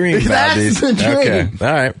 That's the dream. That's the dream. Okay.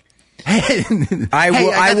 All right.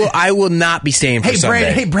 I will not be staying for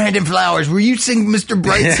Sunday. Brandon Flowers, will you sing Mr.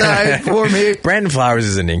 Brightside for me? Brandon Flowers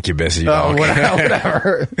is an incubus.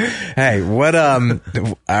 Whatever. Hey, what?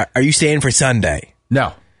 Are you staying for Sunday?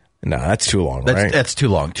 No, that's too long. Right? That's too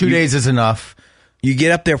long. 2 days is enough. You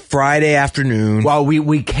get up there Friday afternoon. Well,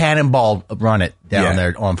 we cannonball run it down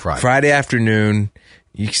there on Friday. Friday afternoon.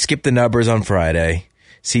 You skip the numbers on Friday.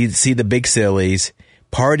 See the big sillies.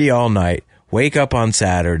 Party all night. Wake up on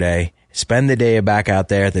Saturday. Spend the day back out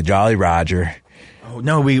there at the Jolly Roger. Oh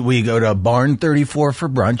no, we go to Barn 34 for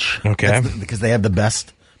brunch. Okay, because they have the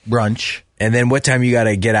best brunch. And then what time you got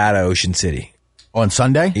to get out of Ocean City on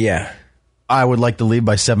Sunday? Yeah, I would like to leave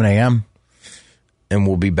by 7 a.m. and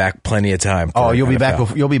we'll be back plenty of time. Oh, you'll be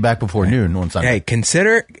back before noon on Sunday. Hey,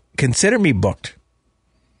 consider me booked.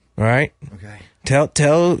 All right. Okay.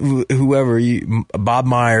 Tell whoever Bob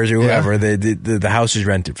Myers or whoever the house is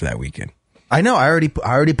rented for that weekend. I know. I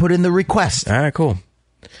already put in the request. All right, cool.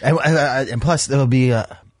 And plus, there'll be. I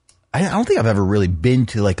don't think I've ever really been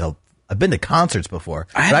to I've been to concerts before,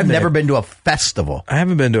 but I've never been to a festival. I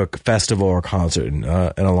haven't been to a festival or concert in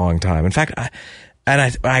a long time. In fact,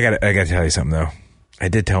 I gotta tell you something though. I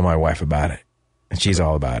did tell my wife about it, and she's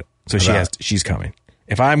all about it. So she's coming.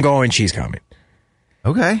 If I'm going, she's coming.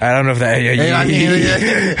 Okay. I don't know if that.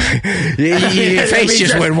 Your face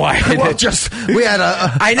just went white. Well, we had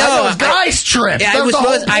a. I know. It was guys' trip. Yeah, it was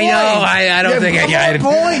supposed. I know. I don't think I.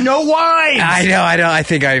 Boy, no wines. I know. I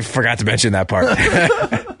think I forgot to mention that part.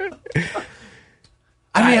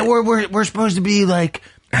 I mean, we're supposed to be like.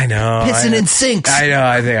 I know. Pissing in sinks. I know.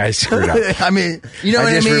 I think I screwed up. I mean, you know what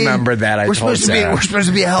I mean? I just remembered that. We're supposed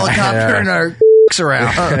to be a helicopter and our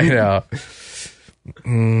around. I know.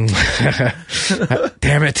 Damn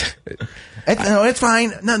it! No, it's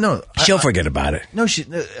fine. No. She'll forget about it. No,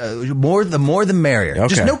 more the merrier. Okay.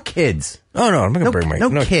 Just no kids. Oh no, I'm not gonna bring my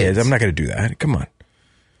kids. I'm not gonna do that. Come on.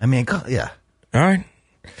 I mean, yeah. All right.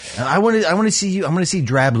 I want to see you. I'm going to see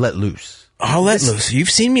Drab let loose. I'll let loose. You've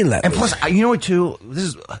seen me let loose. And plus, you know what? Too. This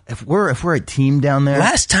is if we're a team down there.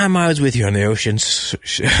 Last time I was with you on the ocean,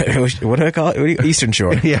 what do I call it? Eastern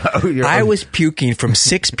Shore. Yeah, I was puking from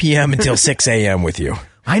 6 p.m. until 6 a.m. with you.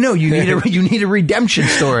 I know you need a redemption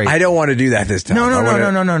story. I don't want to do that this time.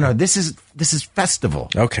 No. This is festival.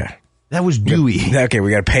 Okay. That was Dewey. Okay,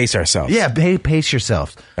 we got to pace ourselves. Yeah, pace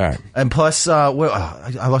yourselves. All right. And plus, I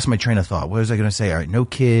lost my train of thought. What was I going to say? All right, no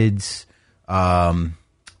kids.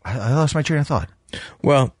 I lost my train of thought.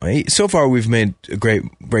 Well, so far we've made a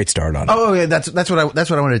great start on it. Oh, yeah, that's what I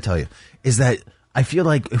wanted to tell you. Is that I feel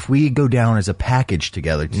like if we go down as a package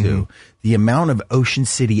together too, the amount of Ocean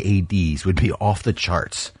City ADs would be off the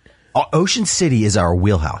charts. Ocean City is our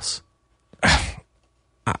wheelhouse.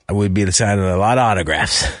 I would be signing a lot of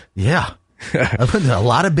autographs. Yeah. I put a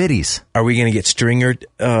lot of biddies. Are we going to get stringer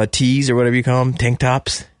tees or whatever you call them? Tank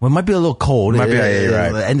tops? Well, it might be a little cold. Right.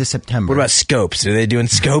 End of September. What about scopes? Are they doing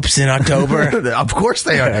scopes in October? Of course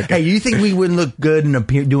they are. Okay. Hey, you think we wouldn't look good in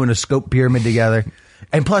doing a scope pyramid together?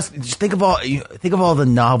 And plus, just think of all the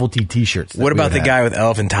novelty T-shirts. What about the guy with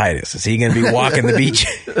elephantitis? Is he going to be walking the beach?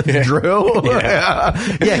 Drew?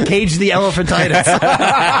 Yeah, cage the elephantitis.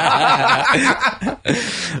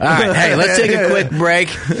 All right, hey, let's take a quick break.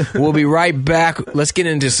 We'll be right back. Let's get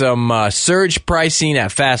into some surge pricing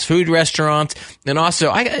at fast food restaurants. And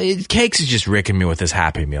also, Cakes is just ricking me with this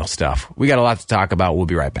Happy Meal stuff. We got a lot to talk about. We'll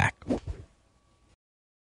be right back.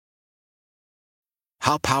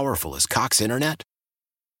 How powerful is Cox Internet?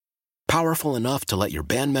 Powerful enough to let your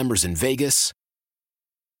band members in Vegas,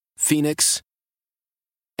 Phoenix,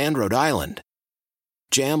 and Rhode Island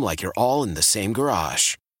jam like you're all in the same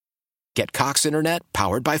garage. Get Cox Internet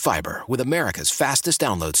powered by fiber with America's fastest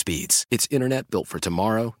download speeds. It's internet built for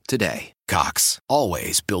tomorrow, today. Cox,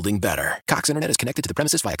 always building better. Cox Internet is connected to the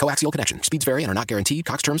premises via coaxial connection. Speeds vary and are not guaranteed.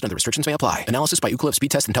 Cox terms and other restrictions may apply. Analysis by Ookla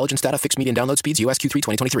Speed Test Intelligence Data. Fixed median download speeds. US Q3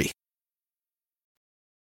 2023.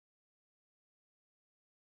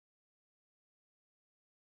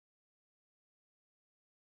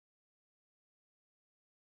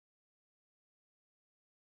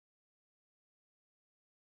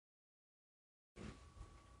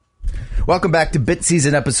 Welcome back to Bit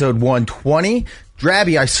Season episode 120.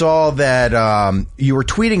 Drabby, I saw that you were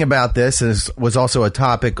tweeting about this, and this was also a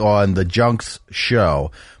topic on the Junks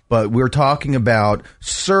show. But we were talking about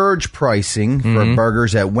surge pricing for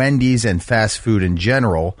burgers at Wendy's and fast food in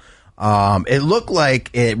general. It looked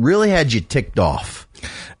like it really had you ticked off.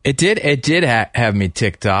 It did have me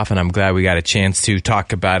ticked off, and I'm glad we got a chance to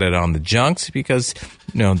talk about it on the Junks because,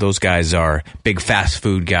 you know, those guys are big fast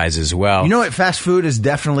food guys as well. You know what? Fast food is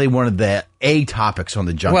definitely one of the topics on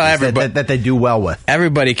the Junks that they do well with.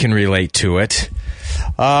 Everybody can relate to it.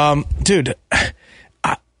 Dude,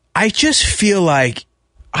 I just feel like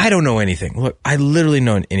I don't know anything. Look, I literally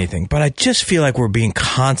know anything, but I just feel like we're being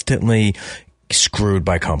constantly screwed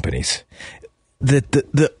by companies.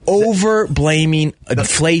 The over blaming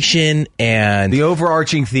inflation and the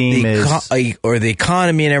overarching theme or the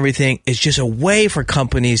economy and everything is just a way for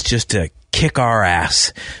companies just to kick our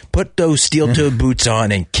ass, put those steel-toed boots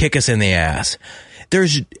on and kick us in the ass.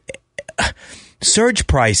 There's surge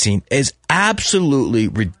pricing is absolutely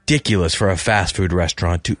ridiculous for a fast food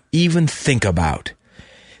restaurant to even think about.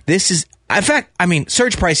 This is, in fact, I mean,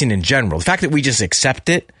 surge pricing in general. The fact that we just accept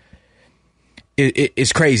it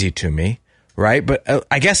is crazy to me. Right, but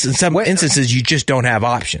I guess in some instances you just don't have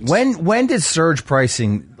options. When did surge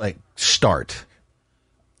pricing start?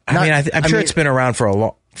 I'm sure it's been around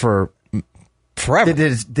for forever.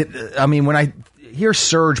 When I hear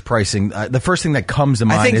surge pricing, the first thing that comes to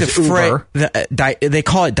mind is Uber. They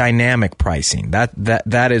call it dynamic pricing.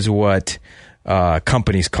 That is what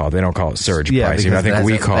companies call it. They don't call it surge pricing. I think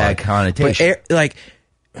we call it. Connotation. But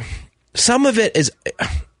some of it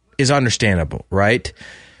is understandable, right?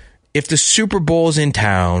 If the Super Bowl's in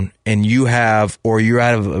town and you're out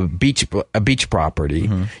of a beach property,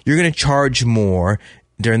 you're going to charge more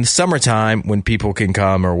during the summertime when people can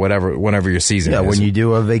come or whenever your season is. Yeah, when you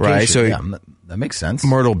do a vacation. Right? So that makes sense.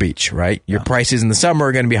 Myrtle Beach, right? Your prices in the summer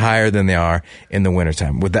are going to be higher than they are in the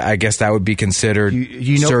wintertime. I guess that would be considered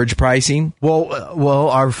surge pricing? Well,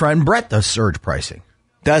 our friend Brett does surge pricing.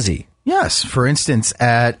 Does he? Yes, for instance,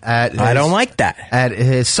 I don't like that. At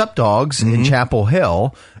his Sup Dogs in Chapel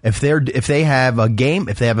Hill, if they have a game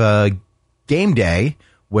day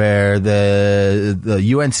where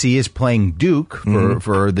the UNC is playing Duke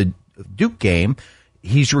for the Duke game,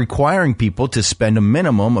 he's requiring people to spend a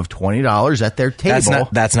minimum of $20 at their table.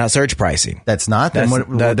 That's not surge pricing. That's not. Then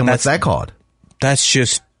what's that called?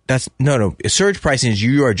 No. Surge pricing is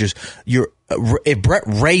if Brett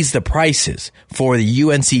raised the prices for the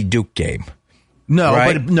UNC Duke game. No,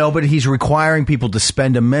 right? but he's requiring people to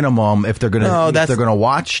spend a minimum if they're going to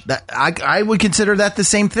watch. That I would consider that the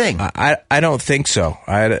same thing. I don't think so.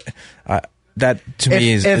 That to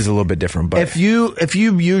me is a little bit different. But if you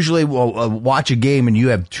usually watch a game and you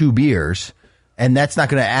have 2 beers, and that's not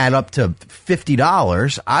going to add up to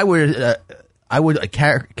 $50, I would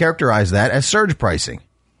characterize that as surge pricing.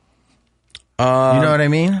 You know what I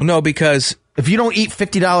mean? No, because if you don't eat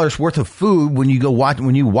 $50 worth of food when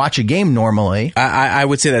you watch a game normally, I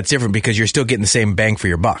would say that's different because you're still getting the same bang for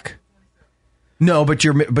your buck. No, but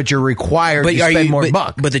you're required to spend more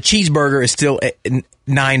buck. But the cheeseburger is still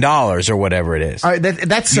 $9 or whatever it is. All right,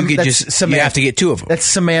 that's semantics. You have to get 2 of them. That's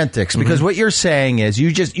semantics because what you're saying is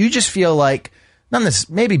you just feel like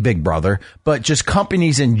maybe Big Brother, but just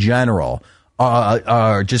companies in general.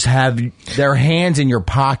 Just have their hands in your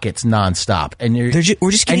pockets nonstop, and we're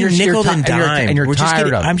just getting nickeled and dime. And you're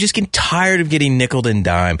tired of it. I'm just getting tired of getting nickeled and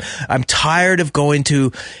dime. I'm tired of going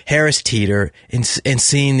to Harris Teeter and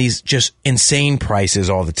seeing these just insane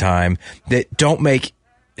prices all the time that don't make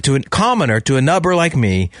to a commoner, to a nubber like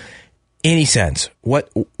me, any sense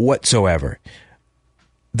whatsoever.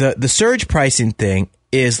 The surge pricing thing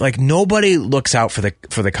is like nobody looks out for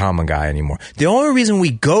the common guy anymore. The only reason we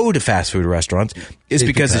go to fast food restaurants is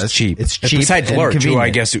because it's cheap. It's cheap. Besides and Lurch, convenient. who I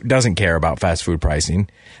guess doesn't care about fast food pricing.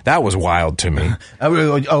 That was wild to me.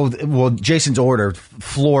 Well, Jason's order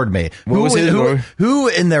floored me. What was his order? Who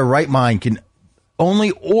in their right mind can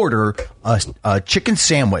only order a chicken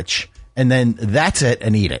sandwich and then that's it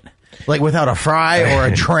and eat it? Like without a fry or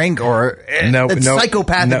a drink or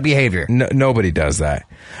psychopathic behavior. No, nobody does that.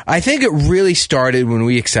 I think it really started when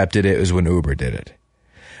we accepted it was when Uber did it.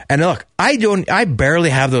 And look, I barely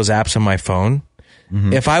have those apps on my phone.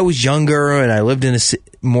 Mm-hmm. If I was younger and I lived in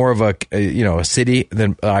more of a city,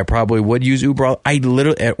 then I probably would use Uber. Or I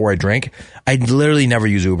literally never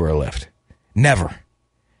use Uber or Lyft. Never.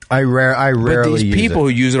 I rarely but these use people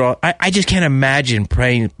it. who use it all, I just can't imagine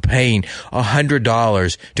paying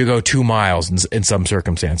 $100 to go 2 miles in some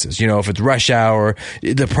circumstances. You know, if it's rush hour,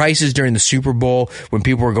 the prices during the Super Bowl when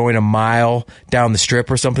people were going a mile down the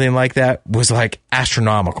strip or something like that was like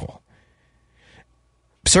astronomical.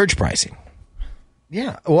 Surge pricing.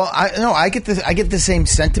 Yeah, well, I get the same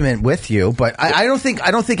sentiment with you, but I don't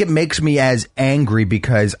think it makes me as angry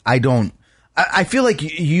because I feel like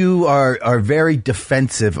you are very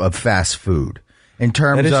defensive of fast food in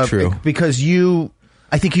terms that is of true. Because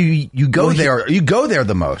I think you go there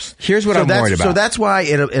the most. Here's what I'm worried about. So that's why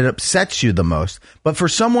it upsets you the most. But for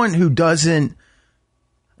someone who doesn't,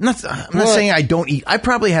 I'm not saying I don't eat. I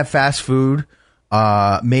probably have fast food,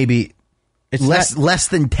 maybe it's less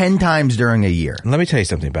than 10 times during a year. Let me tell you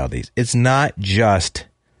something about these. It's not just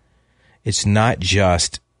it's not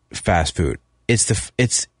just fast food. It's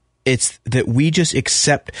that we just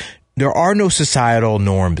accept. There are no societal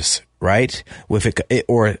norms, right?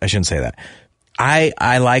 Or I shouldn't say that.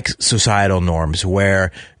 I like societal norms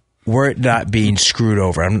where we're not being screwed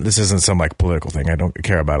over. This isn't some like political thing. I don't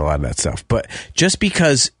care about a lot of that stuff. But just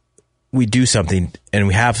because we do something and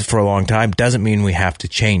we have for a long time doesn't mean we have to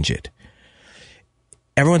change it.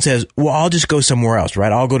 Everyone says, well, I'll just go somewhere else,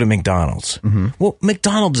 right? I'll go to McDonald's. Mm-hmm. Well,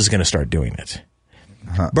 McDonald's is going to start doing it.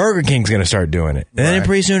 Burger King's going to start doing it. And then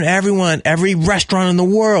pretty soon every restaurant in the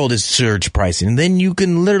world is surge pricing. And then you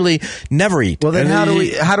can literally never eat. Well, then how do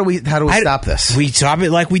we stop this? We stop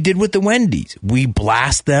it like we did with the Wendy's. We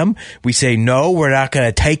blast them. We say, no, we're not going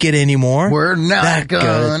to take it anymore. We're not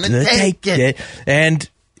going to take it. And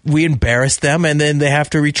we embarrass them, and then they have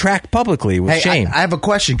to retract publicly with shame. I have a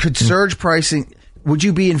question. Could surge pricing... Would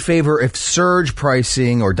you be in favor if surge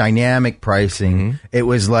pricing or dynamic pricing, it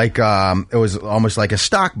was like it was almost like a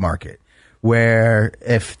stock market, where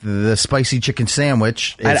if the spicy chicken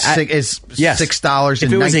sandwich is $6.19,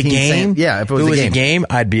 if it was a game, if it was a game,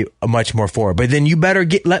 I'd be much more for it. But then you better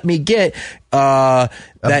let me get that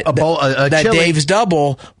Dave's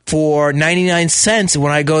Double for 99 cents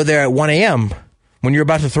when I go there at 1 a.m. when you're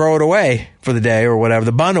about to throw it away for the day or whatever,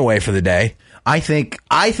 the bun away for the day. I think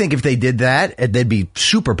if they did that, they'd be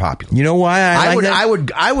super popular. You know why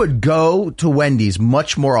I would go to Wendy's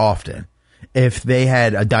much more often if they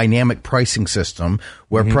had a dynamic pricing system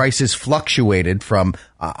where prices fluctuated from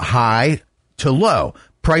high to low.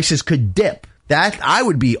 Prices could dip. That I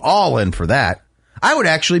would be all in for that. I would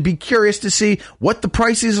actually be curious to see what the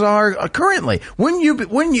prices are currently.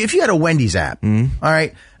 If you had a Wendy's app, all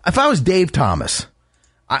right. If I was Dave Thomas,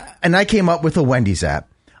 and I came up with a Wendy's app,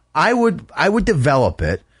 I would develop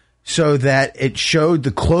it so that it showed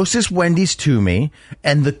the closest Wendy's to me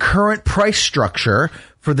and the current price structure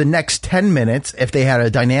for the next 10 minutes if they had a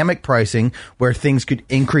dynamic pricing where things could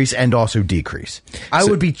increase and also decrease. I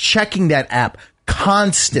would be checking that app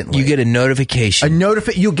constantly. You get a notification.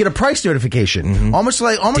 You'll get a price notification. Almost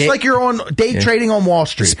like you're on day trading on Wall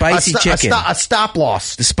Street. Spicy chicken. A stop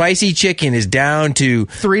loss. The spicy chicken is down to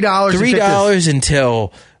 $3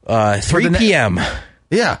 until 3 p.m.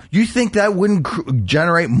 Yeah, you think that wouldn't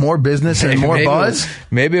generate more business and more buzz?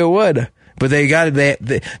 Maybe it would, but they can't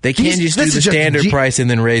just do the standard price and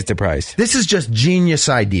then raise the price. This is just genius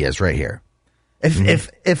ideas right here.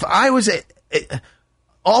 If I was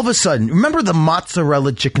all of a sudden, remember the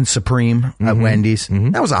mozzarella chicken supreme at Wendy's?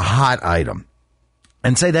 That was a hot item,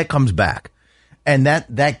 and say that comes back, and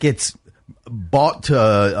that gets bought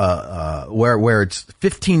to where it's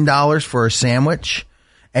 $15 for a sandwich.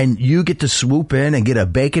 And you get to swoop in and get a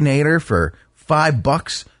Baconator for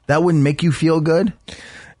 $5, that wouldn't make you feel good?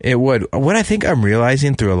 It would. What I think I'm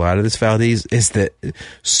realizing through a lot of this, Valdez, is that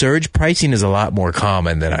surge pricing is a lot more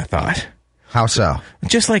common than I thought. How so?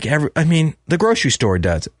 Just like the grocery store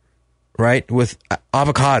does it, right? With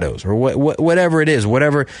avocados or whatever it is,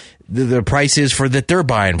 whatever the price is for that they're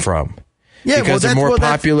buying from. Yeah, because they're more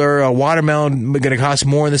popular. A watermelon going to cost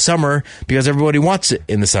more in the summer because everybody wants it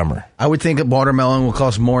in the summer. I would think a watermelon will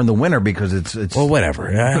cost more in the winter because it's well, whatever.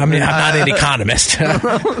 I mean, I'm not an economist, but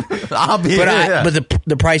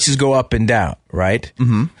the prices go up and down, right?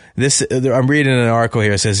 I'm reading an article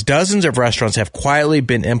here. It says dozens of restaurants have quietly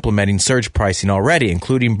been implementing surge pricing already,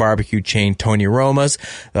 including barbecue chain Tony Roma's.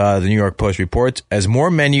 The New York Post reports as more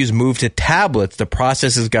menus move to tablets, the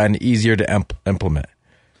process has gotten easier to implement.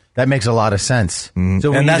 That makes a lot of sense.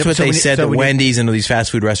 So and that's what they said that Wendy's and these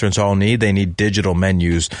fast food restaurants all need. They need digital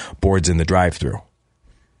menus, boards in the drive-thru.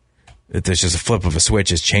 It's just a flip of a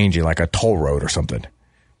switch is changing like a toll road or something.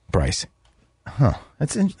 Price. Huh.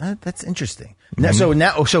 That's interesting.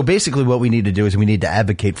 So basically what we need to do is we need to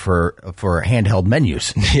advocate for handheld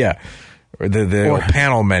menus. Yeah. Or the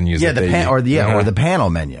panel menus. Yeah, or the panel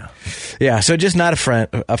menu. Yeah, so just not a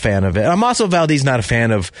fan of it. I'm also, Valdez, not a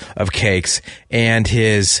fan of cakes and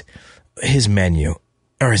his menu.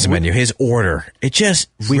 Or his order. It just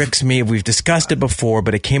ricks me. We've discussed it before,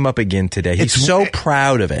 but it came up again today. He's so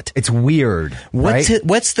proud of it. It's weird.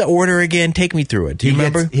 What's the order again? Take me through it. Do you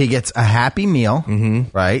remember? He gets a Happy Meal,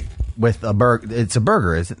 right? With a burger. It's a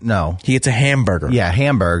burger, is it? No. He gets a hamburger. Yeah,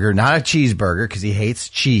 hamburger, not a cheeseburger because he hates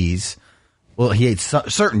cheese. Well, he hates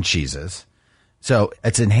certain cheeses. So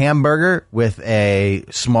it's a hamburger with a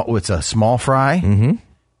small fry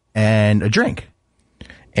and a drink.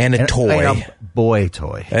 And a toy. And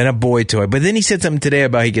a boy toy. But then he said something today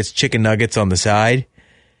about he gets chicken nuggets on the side.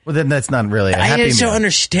 Well, then that's not really a Happy Meal. I just don't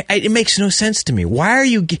understand. It makes no sense to me. Why are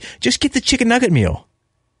you... Just get the chicken nugget meal.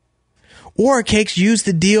 Or, Cakes, use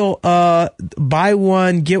the deal, buy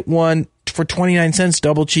one, get one for for 29 cents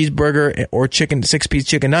double cheeseburger or 6-piece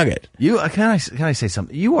chicken nugget. Can I say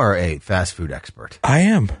something? You are a fast food expert. I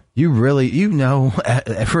am. You really know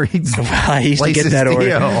every I used to get that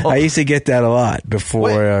I used to get that a lot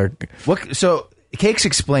before. So Cakes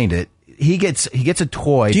explained it. He gets a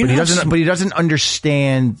toy, but he doesn't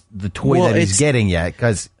understand the toy that he's getting yet.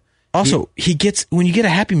 Because also when you get a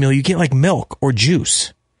Happy Meal, you get like milk or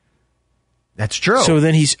juice. That's true. So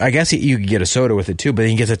then I guess you could get a soda with it too, but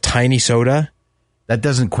then he gets a tiny soda. That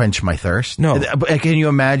doesn't quench my thirst. No. But can you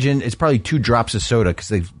imagine? It's probably 2 drops of soda because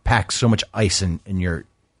they've packed so much ice in your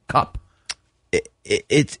cup.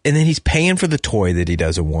 And then he's paying for the toy that he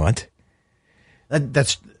doesn't want.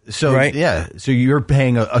 That's so right? Yeah. So you're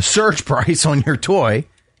paying a surge price on your toy.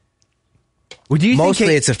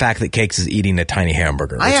 Mostly it's the fact that Cakes is eating a tiny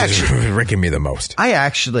hamburger, which is wrecking me the most.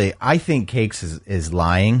 I think Cakes is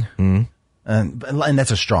lying. Mm-hmm. And that's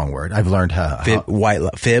a strong word. I've learned how fib.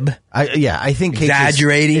 I think Cakes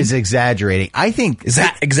exaggerating is exaggerating. I think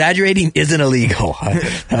exaggerating isn't illegal.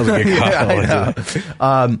 That was a good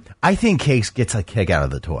call. I think Cakes gets a kick out of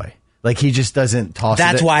the toy. Like he just doesn't toss it.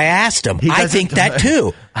 That's why I asked him. I think that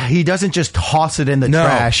too. He doesn't just toss it in the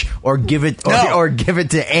trash or give it or give it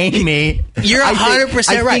to Amy. You're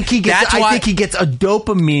 100% right. I think he gets a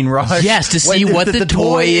dopamine rush. Yes, to see what the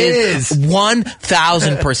toy is.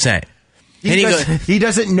 1,000%. He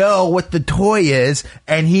doesn't know what the toy is,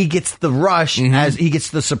 and he gets the rush as he gets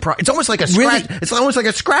the surprise. It's almost like a scratch. It's almost like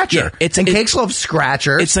a scratcher. Yeah, Cakes love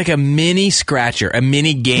scratchers. It's like a mini scratcher, a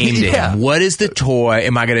mini game to him. What is the toy?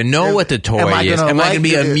 Am I going to know what the toy is? Am I going to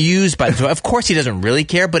be amused by the toy? Of course, he doesn't really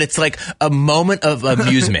care, but it's like a moment of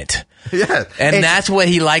amusement. Yeah, and that's what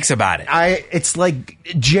he likes about it. It's like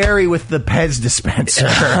Jerry with the Pez dispenser.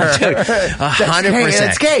 100%.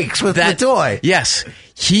 That's Cakes with the toy. Yes.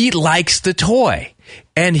 He likes the toy,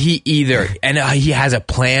 and he has a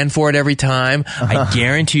plan for it every time. I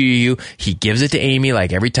guarantee you, he gives it to Amy.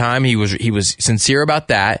 Like every time, he was sincere about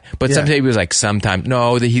that. But sometimes he was like, sometimes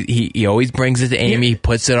no. He always brings it to Amy. He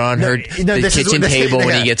puts it on the kitchen table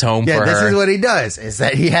when he gets home for her. This is what he does: is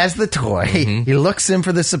that he has the toy. He looks in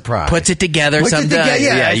for the surprise, puts it together. Sometimes,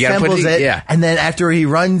 you got to put it. Yeah, and then after he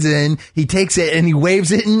runs in, he takes it and he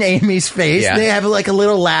waves it in Amy's face. Yeah. They have like a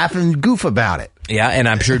little laugh and goof about it. Yeah, and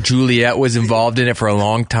I'm sure Juliet was involved in it for a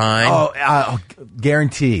long time. Oh,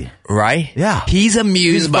 guarantee. Right? Yeah. He's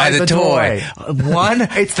amused by the toy.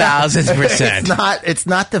 1,000%. It's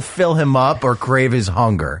not to fill him up or crave his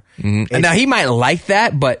hunger. Mm-hmm. Now, he might like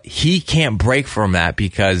that, but he can't break from that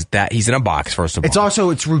because he's in a box, first of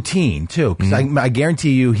all. It's routine, too. Because I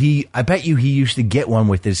guarantee you, I bet you he used to get one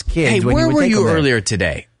with his kids. Hey, where were you earlier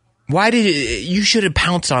today? Why you should have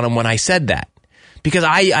pounced on him when I said that. Because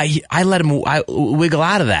I let him wiggle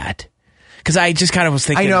out of that. Because I just kind of was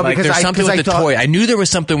thinking, there's something with the toy. I knew there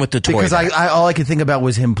was something with the toy. Because all I could think about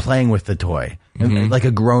was him playing with the toy. Like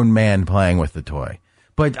a grown man playing with the toy.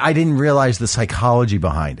 But I didn't realize the psychology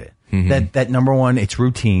behind it. That number one, it's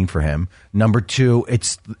routine for him. Number two,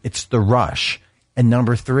 it's the rush. And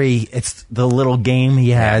number three, it's the little game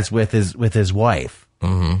he has with his wife.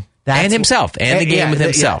 Mm-hmm. And himself, and the game with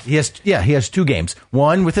himself. He has 2 games.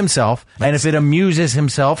 One with himself, and if it amuses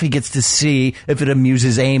himself, he gets to see if it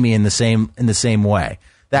amuses Amy in the same way.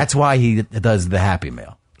 That's why he does the Happy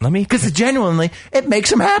Meal. Because genuinely, it makes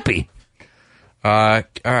him happy. All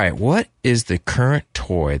right, what is the current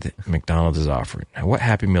toy that McDonald's is offering? What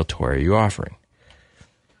Happy Meal toy are you offering?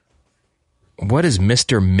 What is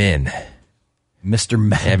Mr. Min? Mr.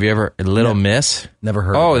 Min. Have you ever Little Miss? Never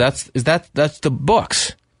heard. Oh, that's the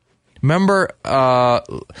books. Remember, you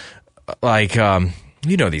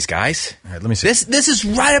know these guys. All right, let me see. This is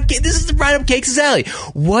right up. This is right up Cakes' alley.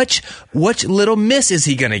 Which Little Miss is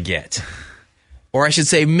he gonna get? Or I should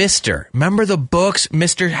say, Mister. Remember the books,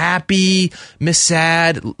 Mr. Happy, Miss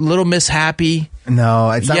Sad, Little Miss Happy. No,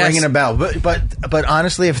 it's not ringing a bell. But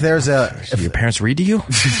honestly, if your parents read to you.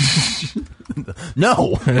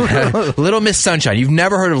 No. Little Miss Sunshine. You've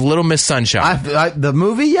never heard of Little Miss Sunshine? The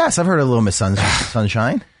movie, yes, I've heard of Little Miss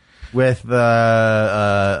Sunshine. With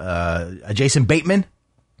Jason Bateman,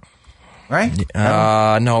 right?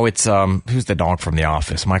 No, it's who's the dog from The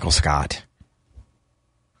Office? Michael Scott.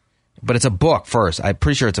 But it's a book first. I'm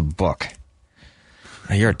pretty sure it's a book.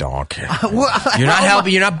 You're a dog. You're not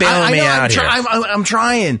helping. You're not bailing me out here. I'm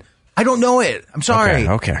trying. I don't know it. I'm sorry.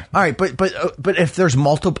 Okay. All right, but if there's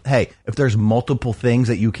multiple things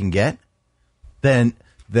that you can get, then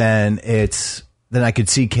I could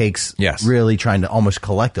see Cakes really trying to almost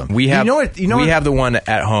collect them. We have the one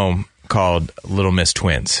at home called Little Miss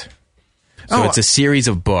Twins. So it's a series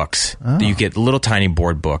of books. You get little tiny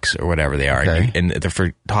board books or whatever they are, and they're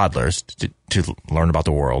for toddlers to learn about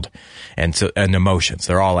the world and emotions.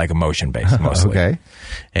 They're all like emotion based mostly. Okay.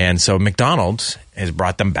 And so McDonald's has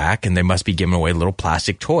brought them back, and they must be giving away little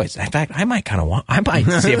plastic toys. In fact, I might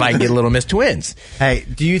see if I can get Little Miss Twins. Hey,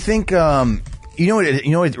 do you think? You know what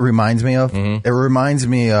it reminds me of? Mm-hmm. It reminds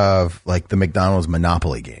me of like the McDonald's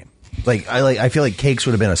Monopoly game. I feel like Cakes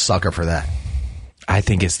would have been a sucker for that. I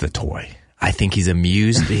think it's the toy. I think he's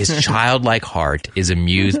amused. His childlike heart is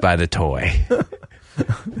amused by the toy.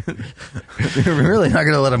 You're really not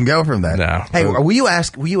going to let him go from that. No. Hey, will you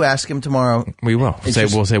ask him tomorrow? We will.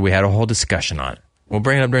 We'll say we had a whole discussion on it. We'll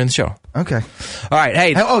bring it up during the show. Okay. All right.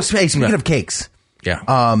 Hey. Speaking of Cakes.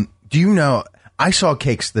 Yeah. Do you know? I saw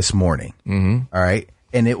Cakes this morning. Mm-hmm. All right,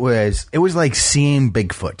 and it was like seeing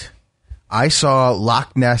Bigfoot. I saw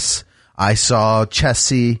Loch Ness. I saw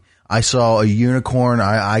Chessie. I saw a unicorn.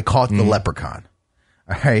 I caught the leprechaun.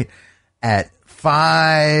 All right, at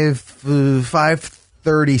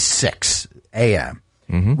 5:36 a.m.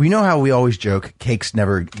 Mm-hmm. We know how we always joke. Cakes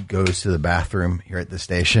never goes to the bathroom here at the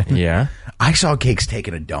station. Yeah, I saw Cakes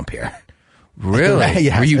taking a dump here. Really?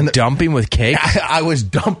 Yes. Were you dumping with Cakes? I was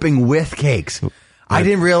dumping with Cakes. I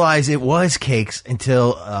didn't realize it was Cakes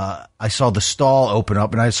until I saw the stall open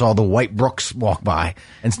up and I saw the White Brooks walk by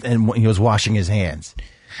and he was washing his hands.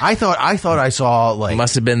 I thought I saw like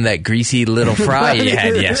must have been that greasy little fry you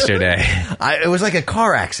had yesterday. It was like a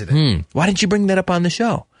car accident. Why didn't you bring that up on the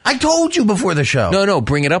show? I told you before the show. No,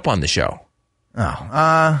 bring it up on the show.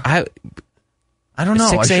 I don't know.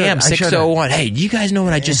 6 a.m. 6:01. Hey, do you guys know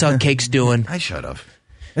what I just saw Cakes doing? I should have.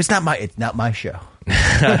 It's not my show.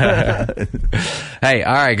 Hey,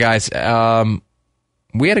 all right, guys.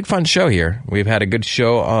 We had a fun show here. We've had a good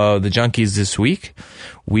show, the Junkies this week.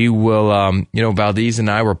 We will, Valdez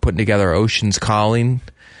and I were putting together Ocean's Calling.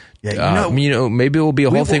 Yeah, maybe it will be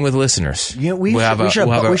a whole thing with listeners. We'll have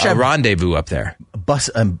a rendezvous up there.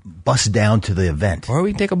 Bus down to the event. Or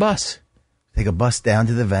we can take a bus. Take a bus down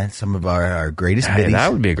to the event. Some of our greatest biddies.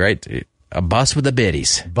 That would be a bus with the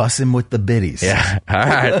biddies. Bussing with the biddies. Yeah. All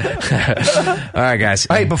right. All right, guys.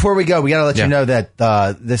 All right, before we go, we got to let you know that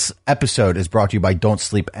this episode is brought to you by Don't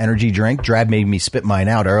Sleep Energy Drink. Drab made me spit mine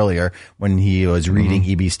out earlier when he was reading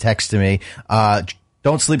EB's text to me.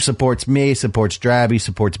 Don't Sleep supports me, supports Drabby,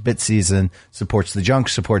 supports Bit Season, supports the Junk,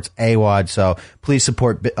 supports AWOD. So please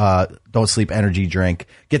support Don't Sleep Energy Drink.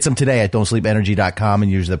 Get some today at don'tsleepenergy.com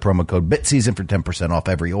and use the promo code BitSeason for 10% off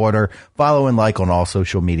every order. Follow and like on all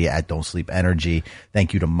social media at Don't Sleep Energy.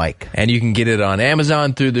 Thank you to Mike. And you can get it on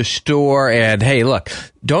Amazon through the store. And hey, look,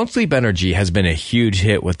 Don't Sleep Energy has been a huge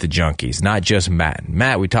hit with the Junkies, not just Matt.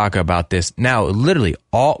 Matt, we talk about this now literally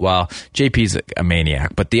JP's a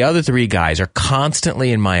maniac, but the other three guys are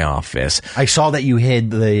constantly in my office. I saw that you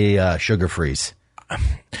hid the sugar freeze.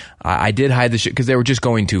 I did hide the shit because they were just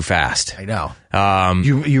going too fast. I know.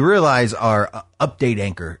 You realize our update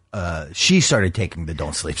anchor, she started taking the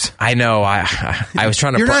Don't Sleeps. I know. I was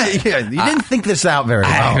trying to. You didn't think this out very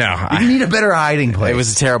well. I know. You need a better hiding place. It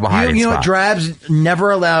was a terrible hiding spot. You know what? Drab's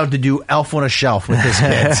never allowed to do Elf on a Shelf with his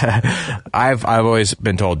kids. I've always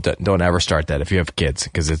been told don't ever start that if you have kids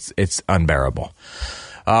because it's unbearable.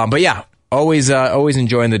 But yeah. Always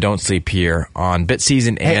enjoying the Don't Sleep here on Bit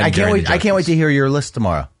Season. And I can't wait to hear your list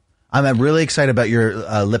tomorrow. I'm really excited about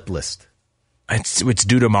your lip list. It's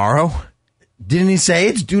due tomorrow. Didn't he say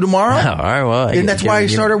it's due tomorrow? Oh, all right, well, and that's why I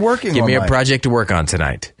started working. Give me a project to work on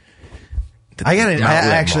tonight. I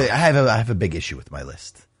have a big issue with my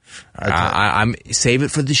list. I'm save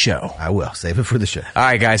it for the show. I will save it for the show. All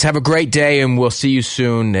right, guys, have a great day, and we'll see you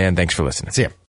soon. And thanks for listening. See ya.